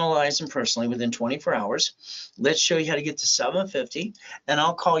 Let me analyze them personally within 24 hours. Let's show you how to get to 750, and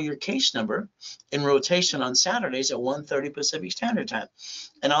I'll call your case number in rotation on Saturdays at 1:30 Pacific Standard Time.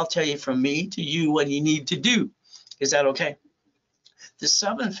 And I'll tell you from me to you what you need to do. Is that okay? The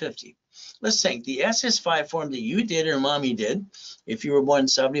 750. Let's think the SS5 form that you did or mommy did, if you were born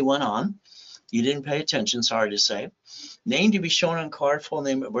 71 on, You didn't pay attention, sorry to say. Name to be shown on card, full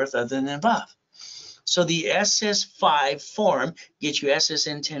name at birth other than above. So the SS5 form gets you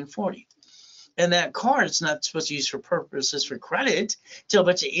SSN 1040. And that card is not supposed to use for purposes for credit till a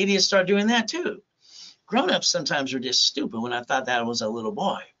bunch of idiots start doing that too. Grown-ups sometimes are just stupid when I thought that was a little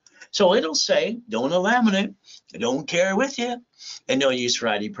boy. So it'll say, don't laminate, don't carry with you, and no use for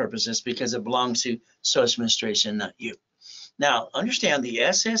ID purposes because it belongs to Social Administration, not you. Now, understand the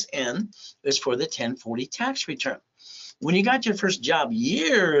SSN is for the 1040 tax return. When you got your first job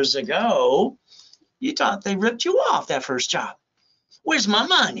years ago, you thought they ripped you off that first job. Where's my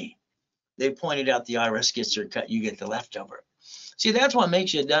money? They pointed out the IRS gets their cut, you get the leftover. See, that's what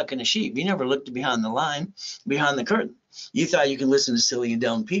makes you a duck and a sheep. You never looked behind the line, behind the curtain. You thought you could listen to silly and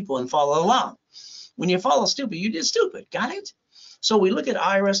dumb people and follow along. When you follow stupid, you did stupid. Got it? So we look at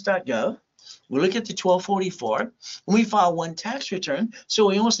irs.gov. We look at the 1244, and we file one tax return, so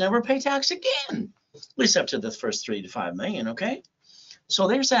we almost never pay tax again, at least up to the first 3 to 5 million, okay? So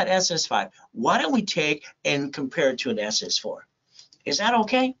there's that SS5. Why don't we take and compare it to an SS4? Is that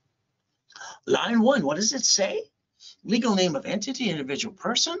okay? Line 1, what does it say? Legal name of entity, individual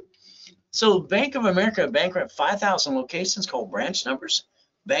person. So Bank of America bankrupt 5,000 locations called branch numbers.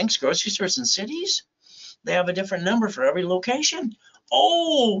 Banks, grocery stores, and cities, they have a different number for every location.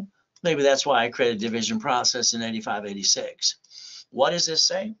 Oh, maybe that's why I created a division process in 85, 86. What does this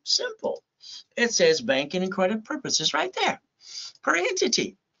say? Simple. It says banking and credit purposes right there, per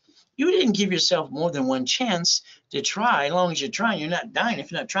entity. You didn't give yourself more than one chance to try. As long as you're trying, you're not dying.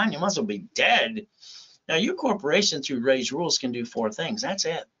 If you're not trying, you must well be dead. Now, your corporation, through raised rules, can do 4 things. That's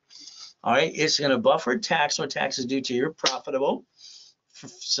it. All right. It's going to buffer tax what taxes due to your profitable,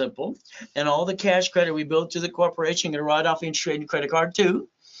 simple, and all the cash credit we build to the corporation, you're going to write off interest rate and credit card too.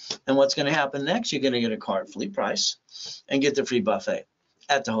 And what's going to happen next? You're going to get a card free price and get the free buffet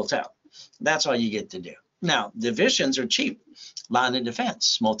at the hotel. That's all you get to do. Now, divisions are cheap. Line of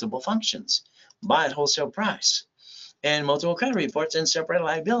defense, multiple functions, buy at wholesale price, and multiple credit reports and separate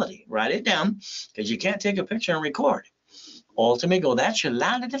liability. Write it down because you can't take a picture and record. Ultimately, go, that's your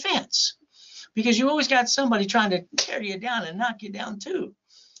line of defense. Because you always got somebody trying to tear you down and knock you down too.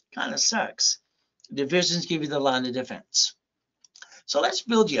 Kind of sucks. Divisions give you the line of defense. So let's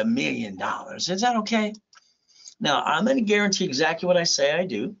build you $1 million. Is that okay? Now, I'm going to guarantee exactly what I say I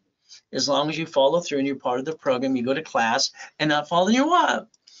do. As long as you follow through and you're part of the program, you go to class and not following your what?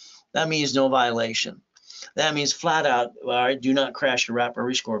 That means no violation. That means flat out, all right, do not crash your wrap or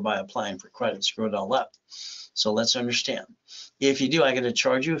rescore by applying for credit. Screw it all up. So let's understand. If you do, I got to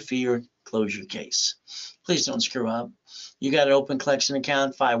charge you a fee or close your case. Please don't screw up. You got an open collection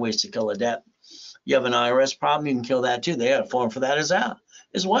account, 5 ways to kill a debt. You have an IRS problem, you can kill that too. They got a form for that as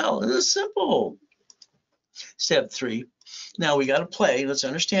well. It's simple. Step 3. Now we got to play. Let's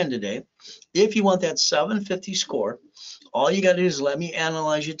understand today. If you want that 750 score, all you got to do is let me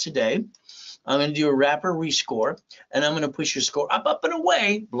analyze you today. I'm going to do a wrapper rescore, and I'm going to push your score up, and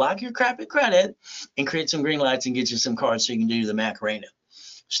away, block your crappy credit, and create some green lights and get you some cards so you can do the Macarena.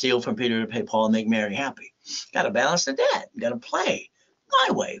 Steal from Peter to pay Paul and make Mary happy. Got to balance the debt. Got to play my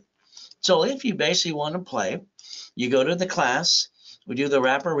way. So if you basically want to play, you go to the class. We do the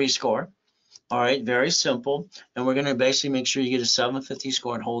wrapper rescore. All right, very simple. And we're going to basically make sure you get a 750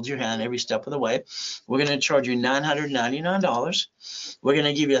 score and hold your hand every step of the way. We're going to charge you $999. We're going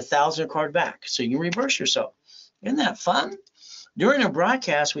to give you 1,000 card back so you can reverse yourself. Isn't that fun? During a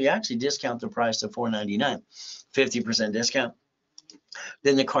broadcast, we actually discount the price to $499, 50% discount.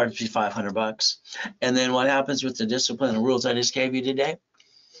 Then the card be $500. And then what happens with the discipline and rules I just gave you today?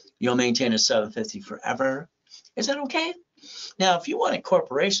 You'll maintain a 750 forever. Is that okay? Now, if you want a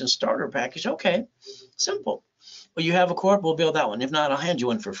corporation starter package, okay, simple. Well, you have a corp, we'll build that one. If not, I'll hand you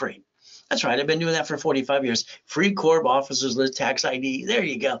one for free. That's right. I've been doing that for 45 years. Free corp, officers list, tax ID. There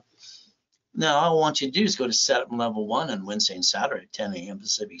you go. Now, all I want you to do is go to setup level 1 on Wednesday and Saturday at 10 a.m.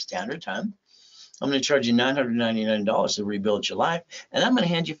 Pacific Standard Time. I'm going to charge you $999 to rebuild your life, and I'm going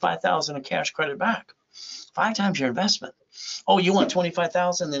to hand you $5,000 of cash credit back. 5 times your investment. Oh, you want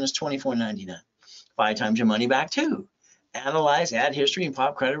 $25,000? Then it's $24.99. 5 times your money back too. Analyze, add history, and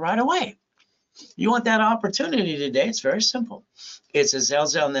pop credit right away. You want that opportunity today? It's very simple. It's a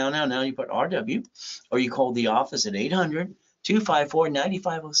Zelle now. You put RW, or you call the office at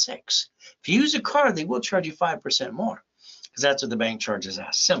 800-254-9506. If you use a card, they will charge you 5% more because that's what the bank charges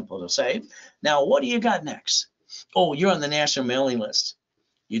us. Simple to say. Now, what do you got next? Oh, you're on the national mailing list.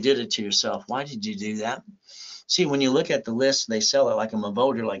 You did it to yourself. Why did you do that? See, when you look at the list, they sell it like I'm a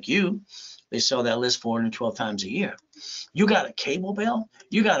voter like you. They sell that list 412 times a year. You got a cable bill?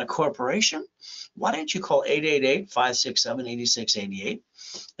 You got a corporation? Why don't you call 888-567-8688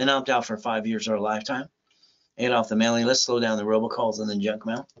 and opt out for 5 years or a lifetime? Get off the mailing list, slow down the robocalls and the junk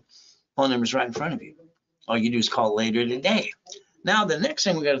mail. Phone number's right in front of you. All you do is call later today. Now, the next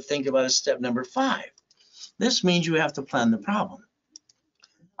thing we got to think about is step number 5. This means you have to plan the problem.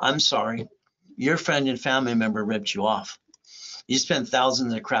 I'm sorry, your friend and family member ripped you off. You spent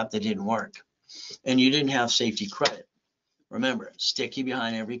thousands of crap that didn't work, and you didn't have safety credit. Remember, sticky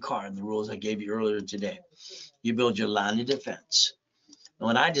behind every card, the rules I gave you earlier today. You build your line of defense. And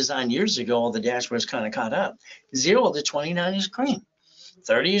when I designed years ago, all the dashboards kind of caught up. 0 to 29 is green,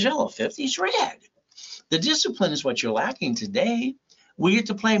 30 is yellow, 50 is red. The discipline is what you're lacking today. We get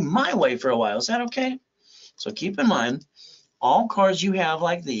to play my way for a while. Is that okay? So keep in mind, all cards you have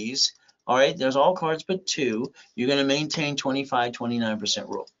like these, all right, there's all cards but 2. You're going to maintain 25, 29%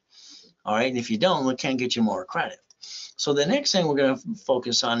 rule. All right, and if you don't, we can't get you more credit. So the next thing we're going to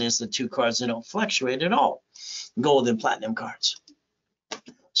focus on is the 2 cards that don't fluctuate at all, gold and platinum cards.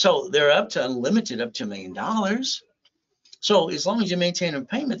 So they're up to unlimited, up to $1 million. So as long as you maintain a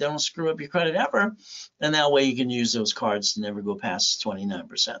payment, they don't screw up your credit ever. And that way you can use those cards to never go past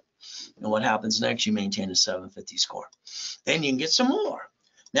 29%. And what happens next? You maintain a 750 score. Then you can get some more.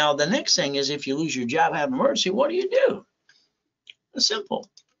 Now, the next thing is if you lose your job, have an emergency, what do? It's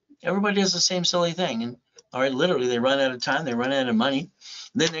simple. Everybody does the same silly thing. And all right, literally, they run out of time. They run out of money.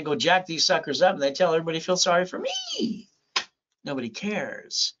 Then they go jack these suckers up and they tell everybody, feel sorry for me. Nobody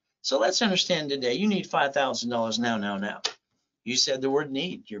cares. So let's understand today, you need $5,000 now. You said the word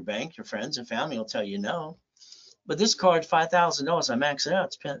need. Your bank, your friends, and family will tell you no. But this card, $5,000, I max it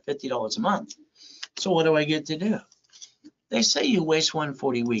out. It's $50 a month. So what do I get to do? They say you waste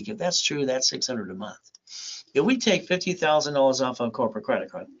 $140 a week. If that's true, that's $600 a month. If we take $50,000 off of a corporate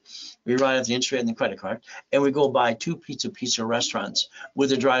credit card, we write off the interest rate on the credit card, and we go buy 2 pizza restaurants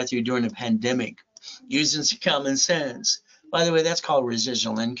with a drive-through during the pandemic, using some common sense. By the way, that's called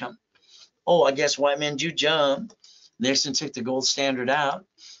residual income. Oh, I guess white men do jump. Nixon took the gold standard out.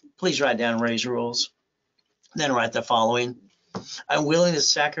 Please write down Ray's rules. Then write the following. I'm willing to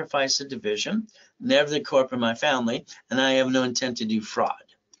sacrifice the division, never the corporate my family, and I have no intent to do fraud.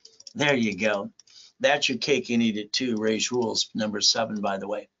 There you go. That's your cake and eat it too. Ray's rules, number 7, by the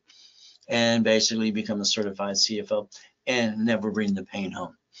way. And basically become a certified CFO and never bring the pain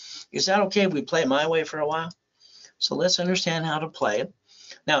home. Is that okay if we play my way for a while? So let's understand how to play it.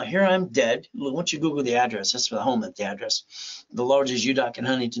 Now, here I'm dead. Once you Google the address, that's the home at the address. The largest UDOC in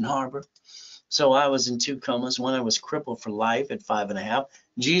Huntington Harbor. So I was in 2 comas. One, I was crippled for life at 5.5.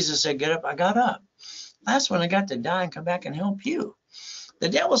 Jesus said, get up. I got up. Last one, I got to die and come back and help you. The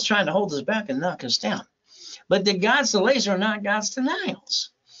devil's trying to hold us back and knock us down. But the God's delays are not God's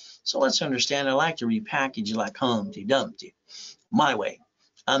denials. So let's understand. I like to repackage you like Humpty Dumpty. My way.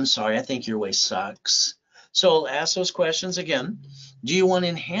 I'm sorry. I think your way sucks. So ask those questions again. Do you want to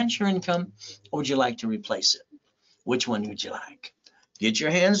enhance your income or would you like to replace it? Which one would you like? Get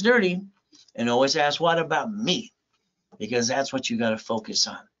your hands dirty and always ask, what about me? Because that's what you got to focus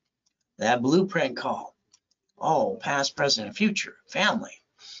on. That blueprint call. Oh, past, present, and future. Family,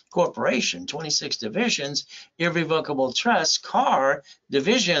 corporation, 26 divisions, irrevocable trust, car,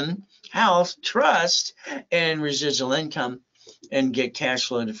 division, house, trust, and residual income, and get cash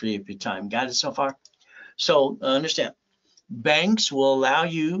flow to free up your time. Got it so far? So understand, banks will allow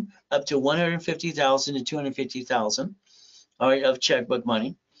you up to $150,000 to $250,000 of checkbook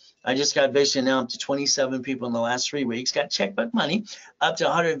money. I just got basically now up to 27 people in the last 3 weeks got checkbook money up to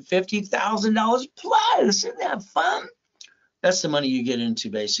 $150,000 plus. Isn't that fun? That's the money you get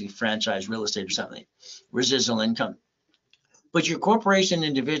into basically franchise real estate or something, residual income. But your corporation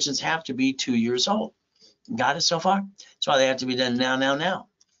and divisions have to be 2 years old. Got it so far? That's why they have to be done now.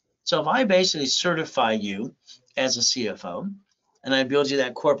 So if I basically certify you as a CFO and I build you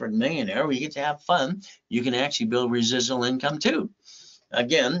that corporate millionaire where you get to have fun, you can actually build residual income too.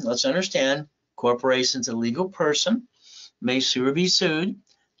 Again, let's understand, corporation's a legal person, may sue or be sued.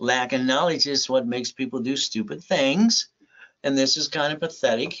 Lack of knowledge is what makes people do stupid things. And this is kind of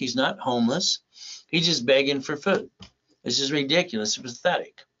pathetic. He's not homeless. He's just begging for food. This is ridiculous. It's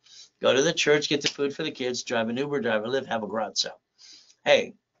pathetic. Go to the church, get the food for the kids, drive an Uber, drive a Lyft, have a garage sale.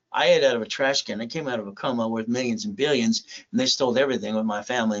 Hey, I ate out of a trash can. I came out of a coma worth millions and billions, and they stole everything with my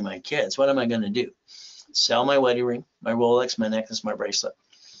family and my kids. What am I going to do? Sell my wedding ring, my Rolex, my necklace, my bracelet.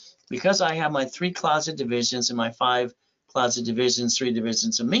 Because I have my 3 closet divisions and my 5 closet divisions, 3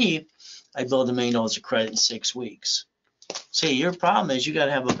 divisions of me, I build $1 million of credit in 6 weeks. See, your problem is you got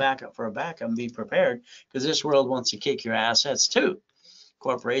to have a backup for a backup and be prepared because this world wants to kick your assets too.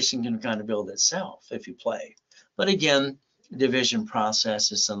 Corporation can kind of build itself if you play. But again, the division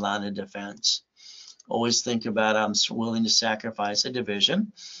process is the line of defense. Always think about I'm willing to sacrifice a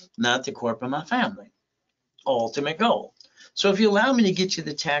division, not the corp of my family. Ultimate goal. So if you allow me to get you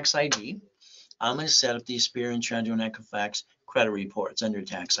the tax ID, I'm going to set up the Experian, Trendon, and Equifax credit reports under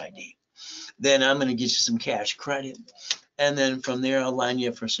tax ID. Then I'm going to get you some cash credit. And then from there, I'll line you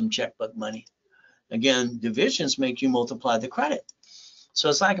up for some checkbook money. Again, divisions make you multiply the credit. So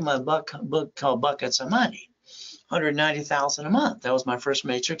it's like in my book called Buckets of Money, $190,000 a month. That was my first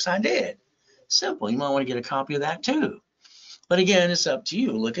matrix I did. Simple. You might want to get a copy of that too. But again, it's up to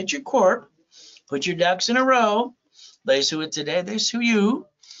you. Look at your corp, put your ducks in a row. They sue it today, they sue you.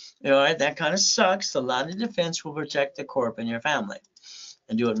 All right, that kind of sucks. The line of defense will protect the corp and your family.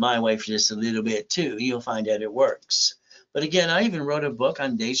 And do it my way for just a little bit too. You'll find out it works. But again, I even wrote a book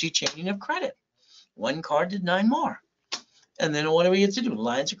on daisy chaining of credit. One card did 9 more. And then what do we get to do?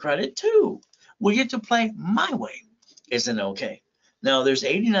 Lines of credit too. We get to play my way. Isn't it okay? Now, there's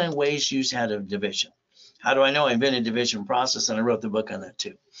 89 ways used out of division. How do I know? I invented division process, and I wrote the book on that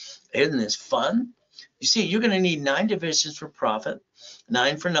too. Isn't this fun? You see, you're going to need 9 divisions for profit,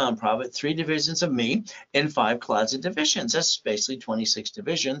 9 for nonprofit, 3 divisions of me, and 5 closet divisions. That's basically 26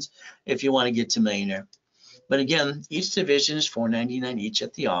 divisions if you want to get to millionaire. But again, each division is $4.99 each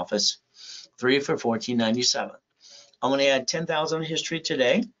at the office, 3 for $14.97. I'm going to add 10,000 history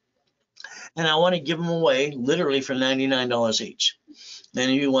today, and I want to give them away literally for $99 each. Then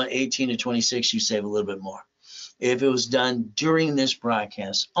if you want 18 to 26, you save a little bit more. If it was done during this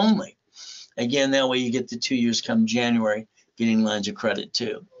broadcast only, again, that way you get the 2 years come January, getting lines of credit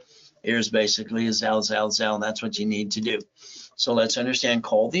too. Here's basically a Zell, and that's what you need to do. So let's understand,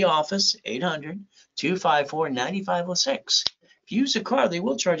 call the office, 800-254-9506. If you use a card, they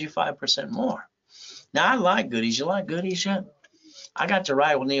will charge you 5% more. Now, I like goodies. You like goodies yet? I got to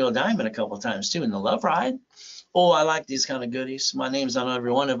ride with Neil Diamond a couple of times too in the Love Ride. Oh, I like these kind of goodies. My name's on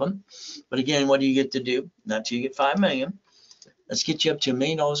every one of them. But again, what do you get to do? Not till you get $5 million. Let's get you up to $1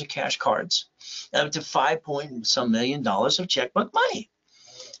 million of cash cards, up to $5 point some million of checkbook money.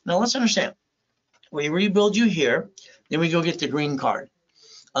 Now let's understand. We rebuild you here, then we go get the green card,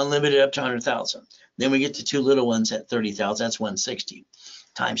 unlimited up to 100,000. Then we get the 2 little ones at 30,000. That's 160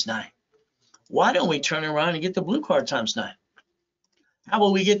 times 9. Why don't we turn around and get the blue card times 9? How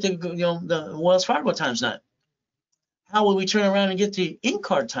will we get the the Wells Fargo times 9? How will we turn around and get the ink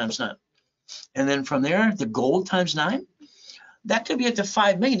card times 9? And then from there, the gold times 9? That could be up to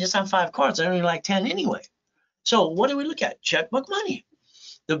 $5 million just on 5 cards. I only like 10 anyway. So what do we look at? Checkbook money.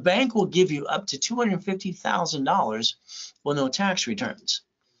 The bank will give you up to $250,000 with no tax returns,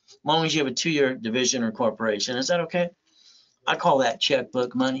 as long as you have a 2-year division or corporation. Is that okay? I call that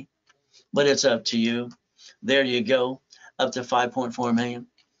checkbook money, but it's up to you. There you go, up to 5.4 million.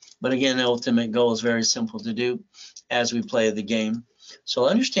 But again, the ultimate goal is very simple to do as we play the game. So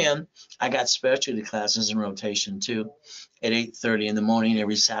understand, I got specialty classes in rotation too at 8:30 in the morning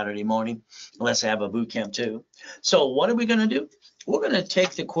every Saturday morning, unless I have a boot camp too. So what are we going to do? We're going to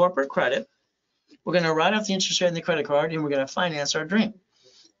take the corporate credit. We're going to write off the interest rate on the credit card, and we're going to finance our dream.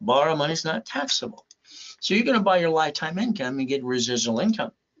 Borrow money is not taxable. So you're going to buy your lifetime income and get residual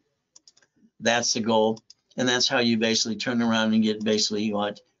income. That's the goal. And that's how you basically turn around and get basically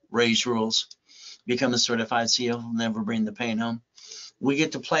what? Raise rules. Become a certified CEO, never bring the pain home. We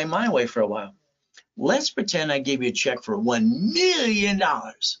get to play my way for a while. Let's pretend I gave you a check for $1 million.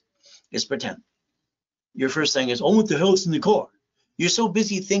 Let's pretend. Your first thing is, oh, what the hell's in the car? You're so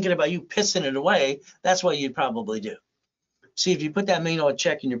busy thinking about you pissing it away, that's what you'd probably do. See, if you put that $1 million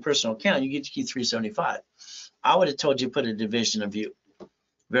check in your personal account, you get to keep $375. I would have told you put a division of you.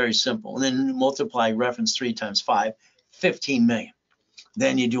 Very simple. And then multiply reference 3 times 5, 15 million.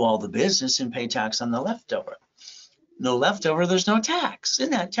 Then you do all the business and pay tax on the leftover. No leftover, there's no tax.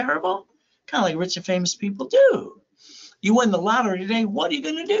 Isn't that terrible? Kind of like rich and famous people do. You win the lottery today, what are you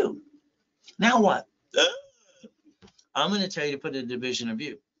going to do? Now what? I'm going to tell you to put a division of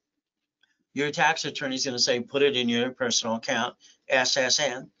you. Your tax attorney is going to say, put it in your personal account,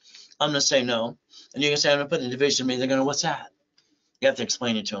 SSN. I'm going to say no. And you're going to say, I'm going to put a division of me. They're going to, what's that? You have to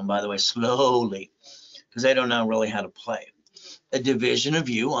explain it to them, by the way, slowly, because they don't know really how to play. A division of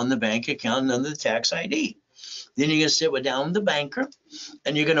you on the bank account under the tax ID. Then you're going to sit down with the banker,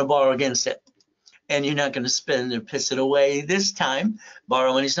 and you're going to borrow against it. And you're not going to spend or piss it away this time.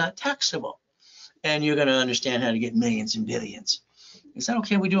 Borrowing is not taxable. And you're going to understand how to get millions and billions. Is that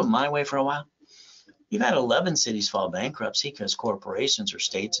okay? We do it my way for a while. You've had 11 cities file bankruptcy because corporations or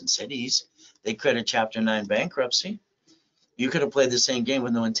states and cities, they credit Chapter 9 bankruptcy. You could have played the same game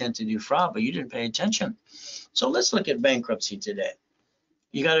with no intent to do fraud, but you didn't pay attention. So let's look at bankruptcy today.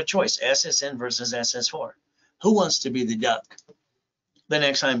 You got a choice, SSN versus SS4. Who wants to be the duck the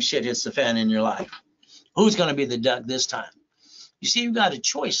next time shit hits the fan in your life? Who's going to be the duck this time? You see, you've got a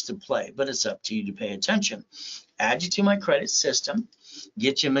choice to play, but it's up to you to pay attention. Add you to my credit system,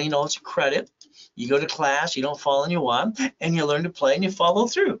 get you $1 million of credit. You go to class, you don't fall in your wad, and you learn to play and you follow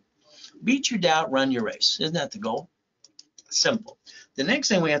through. Beat your doubt, run your race. Isn't that the goal? Simple. The next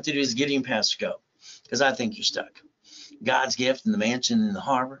thing we have to do is getting past go, because I think you're stuck. God's gift and the mansion and the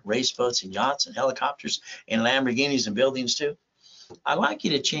harbor, race boats and yachts and helicopters and Lamborghinis and buildings too. I'd like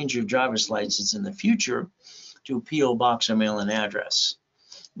you to change your driver's license in the future to a P.O. box or mail-in address,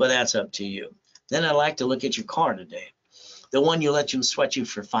 but that's up to you. Then I'd like to look at your car today. The one you let them sweat you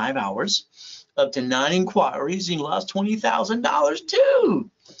for 5 hours, up to 9 inquiries, and you lost $20,000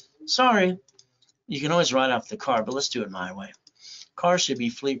 too. Sorry. You can always write off the car, but let's do it my way. Car should be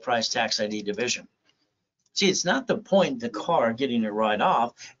fleet price tax ID division. See, it's not the point the car getting it right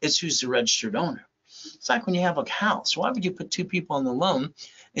off, it's who's the registered owner. It's like when you have a house. Why would you put 2 people on the loan?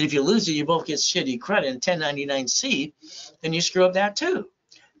 And if you lose it, you both get shitty credit and 1099-C, then you screw up that too.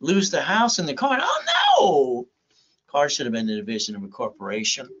 Lose the house and the car. Oh no! Car should have been the division of a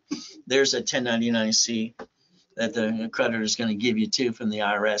corporation. There's a 1099-C that the creditor is going to give you too from the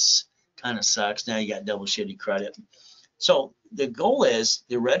IRS. Kind of sucks. Now you got double shitty credit. So the goal is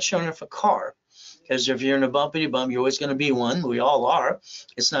the registered owner of a car, because if you're in a bumpity bump, you're always going to be one. We all are.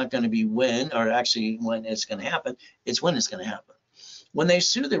 It's not going to be when, or actually when it's going to happen. It's when it's going to happen. When they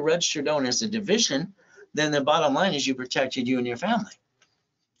sue the registered owner as a division, then the bottom line is you protected you and your family.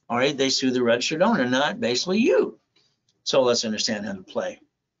 All right, they sue the registered owner, not basically you. So let's understand how to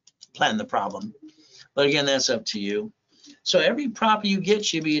plan the problem. But again, that's up to you. So every property you get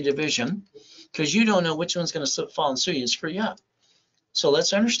should be a division, because you don't know which one's going to slip, fall, and sue you and screw you up. So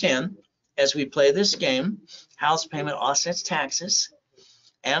let's understand, as we play this game, house payment offsets taxes.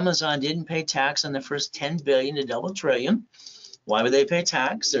 Amazon didn't pay tax on the first 10 billion to double trillion. Why would they pay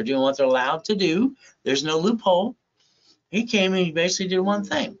tax? They're doing what they're allowed to do. There's no loophole. He came and he basically did one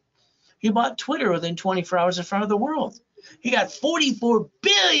thing. He bought Twitter within 24 hours in front of the world. He got $44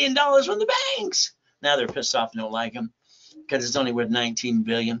 billion from the banks. Now they're pissed off and don't like him because it's only worth 19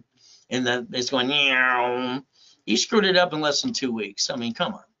 billion. And then it's going, meow. He screwed it up in less than 2 weeks. I mean,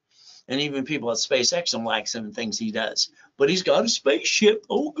 come on. And even people at SpaceX don't like some things he does. But he's got a spaceship.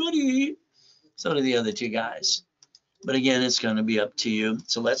 Oh, goody. So do the other 2 guys. But again, it's going to be up to you.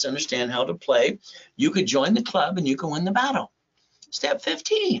 So let's understand how to play. You could join the club and you can win the battle. Step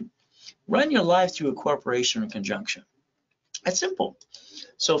 15, run your life through a corporation or conjunction. That's simple.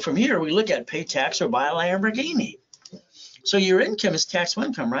 So from here, we look at pay tax or buy a Lamborghini. So your income is taxable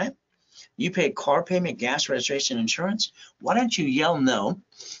income, right? You pay car payment, gas, registration, insurance. Why don't you yell no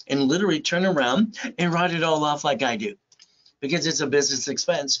and literally turn around and write it all off like I do? Because it's a business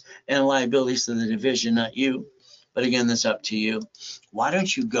expense and liabilities to the division, not you. But again, that's up to you. Why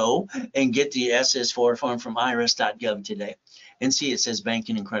don't you go and get the SS4 form from irs.gov today and see it says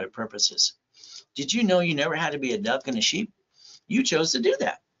banking and credit purposes. Did you know you never had to be a duck and a sheep? You chose to do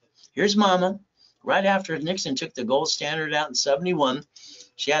that. Here's Mama. Right after Nixon took the gold standard out in 71,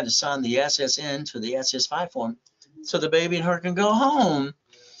 she had to sign the SSN to the SS5 form so the baby and her can go home.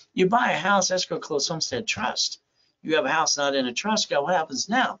 You buy a house, escrow, closed homestead, trust. You have a house not in a trust, what happens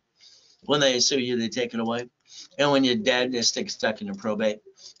now? When they sue you, they take it away. And when you're dead, they stick stuck in a probate,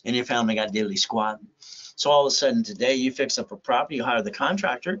 and your family got diddly squat. So all of a sudden today, you fix up a property, you hire the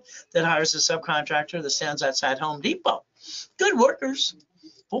contractor that hires the subcontractor that stands outside Home Depot. Good workers.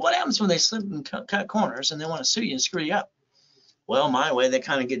 But what happens when they slip and cut corners and they want to sue you and screw you up? Well, my way, they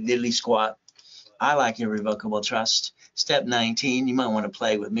kind of get diddly squat. I like irrevocable trust. Step 19, you might want to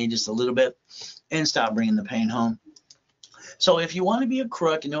play with me just a little bit and stop bringing the pain home. So if you want to be a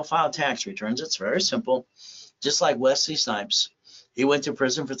crook and don't file tax returns, it's very simple. Just like Wesley Snipes. He went to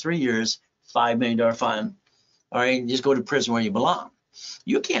prison for 3 years, $5 million fine. All right, just go to prison where you belong.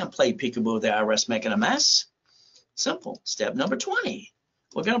 You can't play peekaboo with the IRS making a mess. Simple. Step number 20.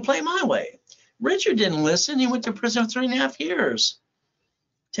 We're going to play my way. Richard didn't listen. He went to prison for 3.5 years.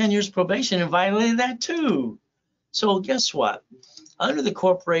 10 years probation and violated that too. So guess what? Under the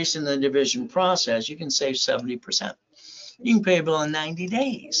corporation and the division process, you can save 70%. You can pay a bill in 90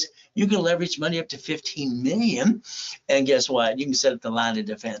 days. You can leverage money up to 15 million. And guess what? You can set up the line of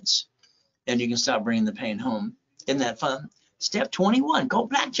defense and you can stop bringing the pain home. Isn't that fun? Step 21, go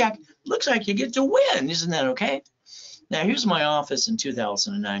blackjack. Looks like you get to win. Isn't that okay? Now, here's my office in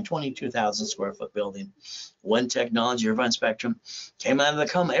 2009, 22,000 square foot building. One Technology, Irvine Spectrum, came out of the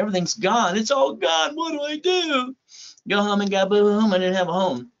coma. Everything's gone. It's all gone. What do I do? Go home and go boom. I didn't have a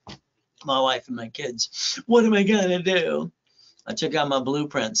home. My wife and my kids. What am I going to do? I took out my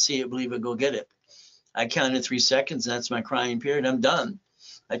blueprint, see it, believe it, go get it. I counted 3 seconds, and that's my crying period. I'm done.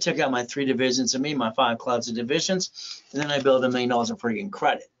 I took out my 3 divisions of me, my 5 clouds of divisions, and then I built $1 million of freaking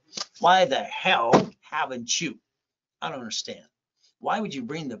credit. Why the hell haven't you? I don't understand. Why would you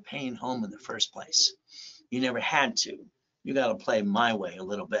bring the pain home in the first place? You never had to. You got to play my way a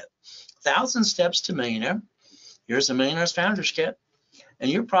little bit. 1,000 steps to millionaire. Here's the Millionaire's Founders Kit. And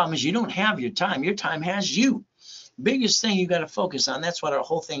your problem is you don't have your time. Your time has you. Biggest thing you got to focus on. That's what our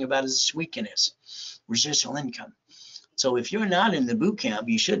whole thing about this weekend is. Residual income. So if you're not in the boot camp,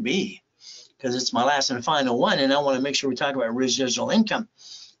 you should be, because it's my last and final one. And I want to make sure we talk about residual income,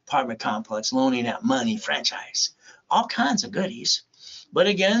 apartment complex, loaning out money, franchise, all kinds of goodies. But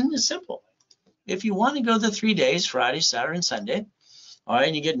again, it's simple. If you want to go the 3 days, Friday, Saturday, and Sunday, all right,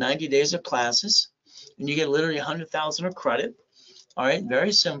 and you get 90 days of classes, and you get literally 100,000 of credit. All right,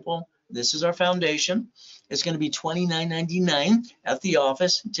 very simple. This is our foundation. It's going to be $29.99 at the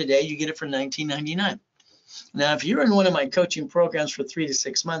office. Today, you get it for $19.99. Now, if you're in one of my coaching programs for 3 to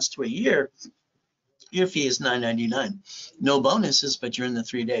 6 months to a year, your fee is $9.99. No bonuses, but you're in the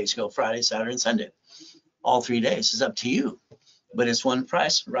 3 days. Go Friday, Saturday, and Sunday. All 3 days is up to you, but it's one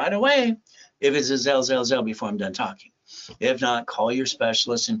price right away. If it's a Zell before I'm done talking. If not, call your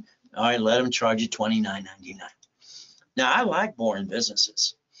specialist and all right, let them charge you $29.99. Now, I like boring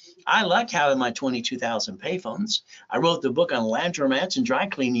businesses. I like having my 22,000 payphones. I wrote the book on laundromats and dry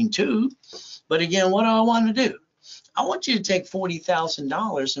cleaning too. But again, what do I want to do? I want you to take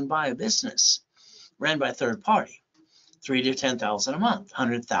 $40,000 and buy a business ran by a third party. 3 to 10,000 a month.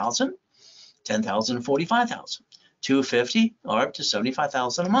 100,000, 10,000 to 45,000. 250 or up to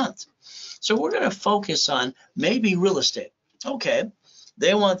 75,000 a month. So we're going to focus on maybe real estate. Okay,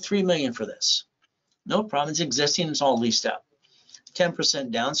 they want $3 million for this. No problem. It's existing. It's all leased up.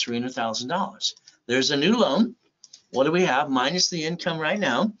 10% down, $300,000. There's a new loan. What do we have? Minus the income right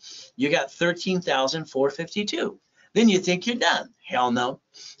now. You got $13,452. Then you think you're done. Hell no.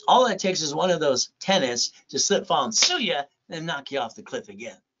 All that takes is one of those tenants to slip, fall, and sue you and knock you off the cliff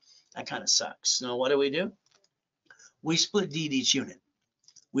again. That kind of sucks. So what do? We split deed each unit.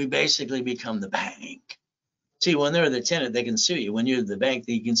 We basically become the bank. See, when they're the tenant, they can sue you. When you're the bank,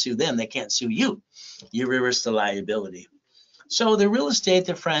 you can sue them. They can't sue you. You reverse the liability. So the real estate,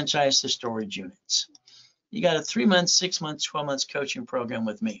 the franchise, the storage units. You got a 3 months, 6 months, 12 months coaching program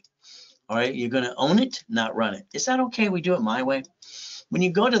with me. All right, you're going to own it, not run it. Is that okay? We do it my way. When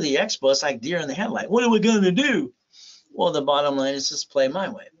you go to the expo, it's like deer in the headlight. What are we going to do? Well, the bottom line is just play my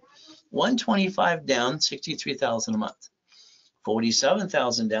way. 125 down, 63,000 a month.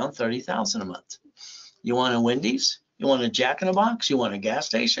 47,000 down, 30,000 a month. You want a Wendy's? You want a Jack in the Box? You want a gas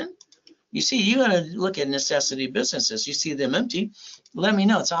station? You see, you got to look at necessity businesses. You see them empty, let me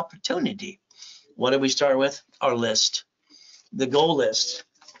know. It's opportunity. What do we start with? Our list. The goal list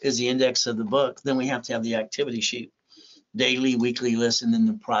is the index of the book. Then we have to have the activity sheet, daily, weekly list, and then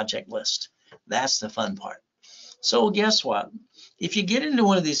the project list. That's the fun part. So guess what? If you get into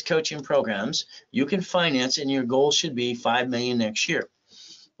one of these coaching programs, you can finance and your goal should be $5 million next year.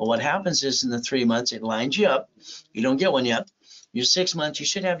 Well, what happens is in the 3 months, it lines you up. You don't get one yet. Your 6 months, you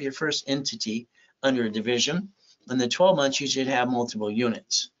should have your first entity under a division. In the 12 months, you should have multiple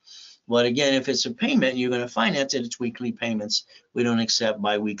units. But again, if it's a payment, you're going to finance it. It's weekly payments. We don't accept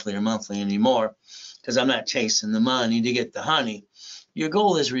biweekly or monthly anymore because I'm not chasing the money to get the honey. Your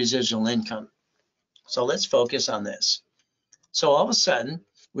goal is residual income. So let's focus on this. So all of a sudden,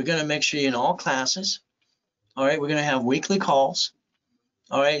 we're going to make sure you're in all classes. All right, we're going to have weekly calls.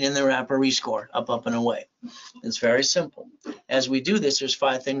 All right, and then wrap a rescore, up, and away. It's very simple. As we do this, there's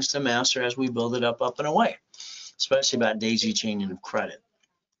 5 things to master as we build it up, and away, especially about daisy chaining of credit.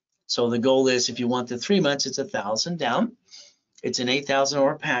 So the goal is if you want the 3 months, it's 1,000 down. It's an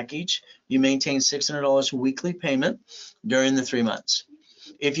 $8,000 package. You maintain $600 weekly payment during the 3 months.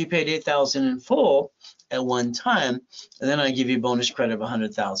 If you paid $8,000 in full at one time, and then I give you bonus credit of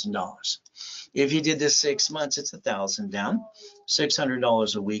 $100,000. If you did this 6 months, it's 1,000 down,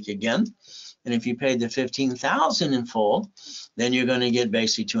 $600 a week again. And if you paid the $15,000 in full, then you're going to get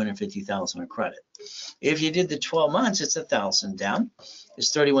basically $250,000 of credit. If you did the 12 months, it's 1,000 down.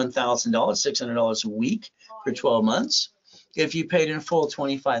 It's $31,000, $600 a week for 12 months. If you paid in full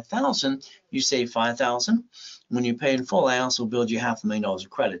 $25,000, you save $5,000. When you pay in full, I also build you $500,000 of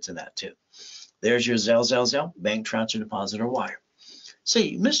credit to that too. There's your Zelle, bank transfer, deposit, or wire.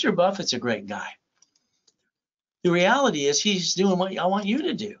 See, Mr. Buffett's a great guy. The reality is he's doing what I want you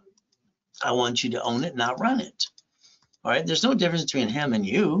to do. I want you to own it, not run it. All right, there's no difference between him and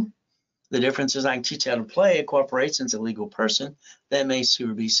you. The difference is I can teach you how to play. A corporation's a legal person that may sue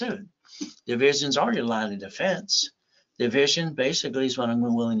or be sued. Divisions are your line of defense. Division basically is what I'm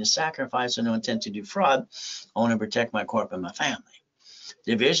willing to sacrifice with no intent to do fraud. I want to protect my corp and my family.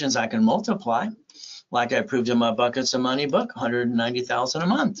 Divisions I can multiply, like I proved in my Buckets of Money book, $190,000 a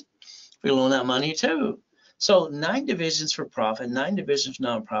month. We loan that money too. So 9 divisions for profit, 9 divisions for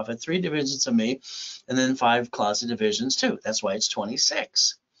nonprofit, 3 divisions of me, and then 5 closet divisions too. That's why it's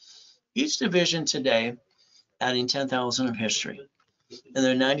 26. Each division today adding 10,000 of history. And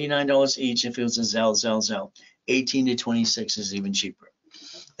they're $99 each if it was a Zelle. 18 to 26 is even cheaper.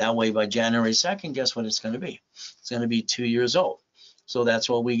 That way by January 2nd, guess what it's going to be? It's going to be 2 years old. So that's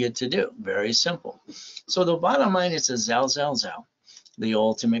what we get to do. Very simple. So the bottom line is a Zelle. The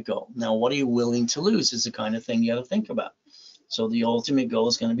ultimate goal. Now, what are you willing to lose is the kind of thing you got to think about. So the ultimate goal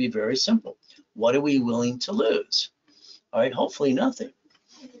is going to be very simple. What are we willing to lose? All right, hopefully nothing.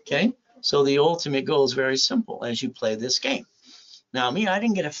 Okay, so the ultimate goal is very simple as you play this game. Now, me, I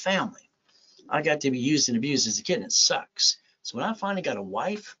didn't get a family. I got to be used and abused as a kid, and it sucks. So when I finally got a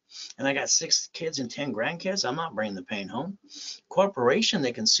wife and I got 6 kids and 10 grandkids, I'm not bringing the pain home. Corporation,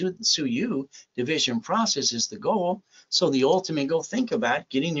 they can sue you. Division process is the goal. So the ultimate goal, think about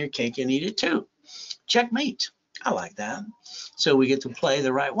getting your cake and eat it too. Checkmate. I like that. So we get to play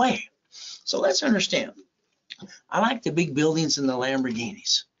the right way. So let's understand. I like the big buildings and the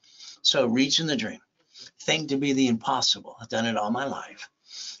Lamborghinis. So reaching the dream. Think to be the impossible. I've done it all my life.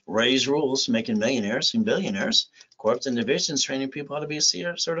 Raise rules, making millionaires and billionaires. Corps and divisions, training people how to be a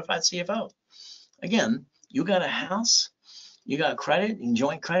certified CFO. Again, you got a house, you got credit, and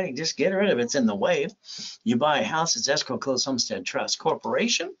joint credit, just get rid of it. It's in the way. You buy a house, it's escrow, closed, homestead, trust.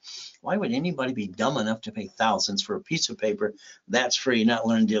 Corporation, why would anybody be dumb enough to pay thousands for a piece of paper that's free, not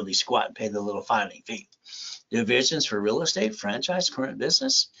learn diddly squat and pay the little filing fee? Divisions for real estate, franchise, current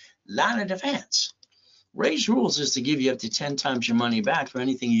business, line of defense. Raise rules is to give you up to 10 times your money back for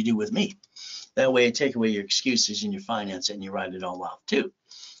anything you do with me. That way I take away your excuses and your finance and you write it all off too.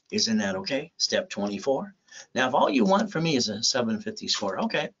 Isn't that okay? Step 24. Now, if all you want from me is a 750 score,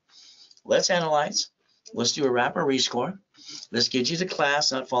 okay, let's analyze. Let's do a rapid rescore. Let's get you to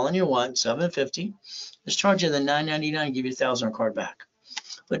class, not following your what, 750. Let's charge you the $9.99, give you $1,000 card back.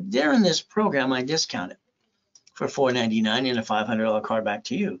 But during this program, I discount it for $4.99 and a $500 card back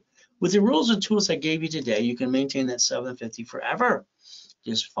to you. With the rules and tools I gave you today, you can maintain that 750 forever.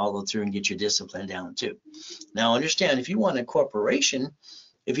 Just follow through and get your discipline down too. Now understand, if you want a corporation,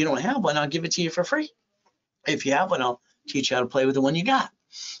 if you don't have one, I'll give it to you for free. If you have one, I'll teach you how to play with the one you got.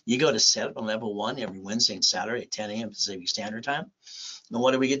 You go to setup on level 1 every Wednesday and Saturday at 10 a.m. Pacific Standard Time. And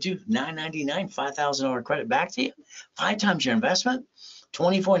what do we get to? $9.99, $5,000 credit back to you. 5 times your investment.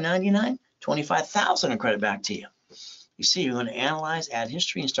 $24.99, $25,000 of credit back to you. You see, you're going to analyze, add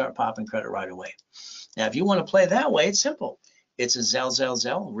history, and start popping credit right away. Now, if you want to play that way, it's simple. It's a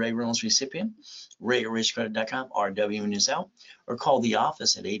Zelle, Ray Reynolds recipient, RayRichCredit.com, RW in Zelle, or call the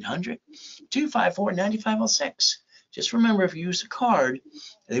office at 800-254-9506. Just remember, if you use a card,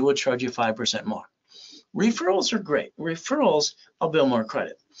 they will charge you 5% more. Referrals are great. Referrals, I'll build more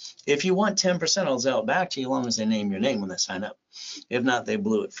credit. If you want 10%, I'll Zelle it back to you as long as they name your name when they sign up. If not, they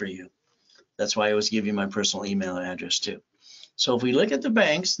blew it for you. That's why I always give you my personal email address too. So if we look at the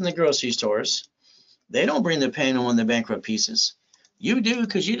banks and the grocery stores, they don't bring the pain on the bankrupt pieces. You do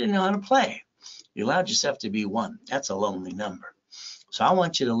because you didn't know how to play. You allowed yourself to be one. That's a lonely number. So I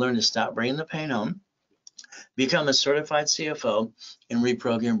want you to learn to stop bringing the pain home, become a certified CFO, and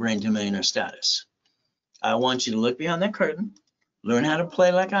reprogram your brain to millionaire status. I want you to look behind that curtain, learn how to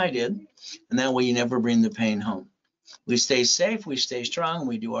play like I did, and that way you never bring the pain home. We stay safe, we stay strong,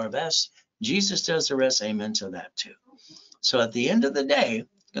 we do our best. Jesus does the rest. Amen to that too. So at the end of the day,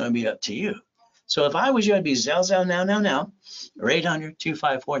 it's going to be up to you. So if I was you, I'd be Zelle now, or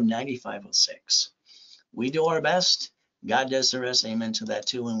 800-254-9506. We do our best. God does the rest. Amen to that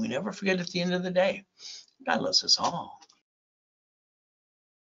too. And we never forget at the end of the day, God loves us all.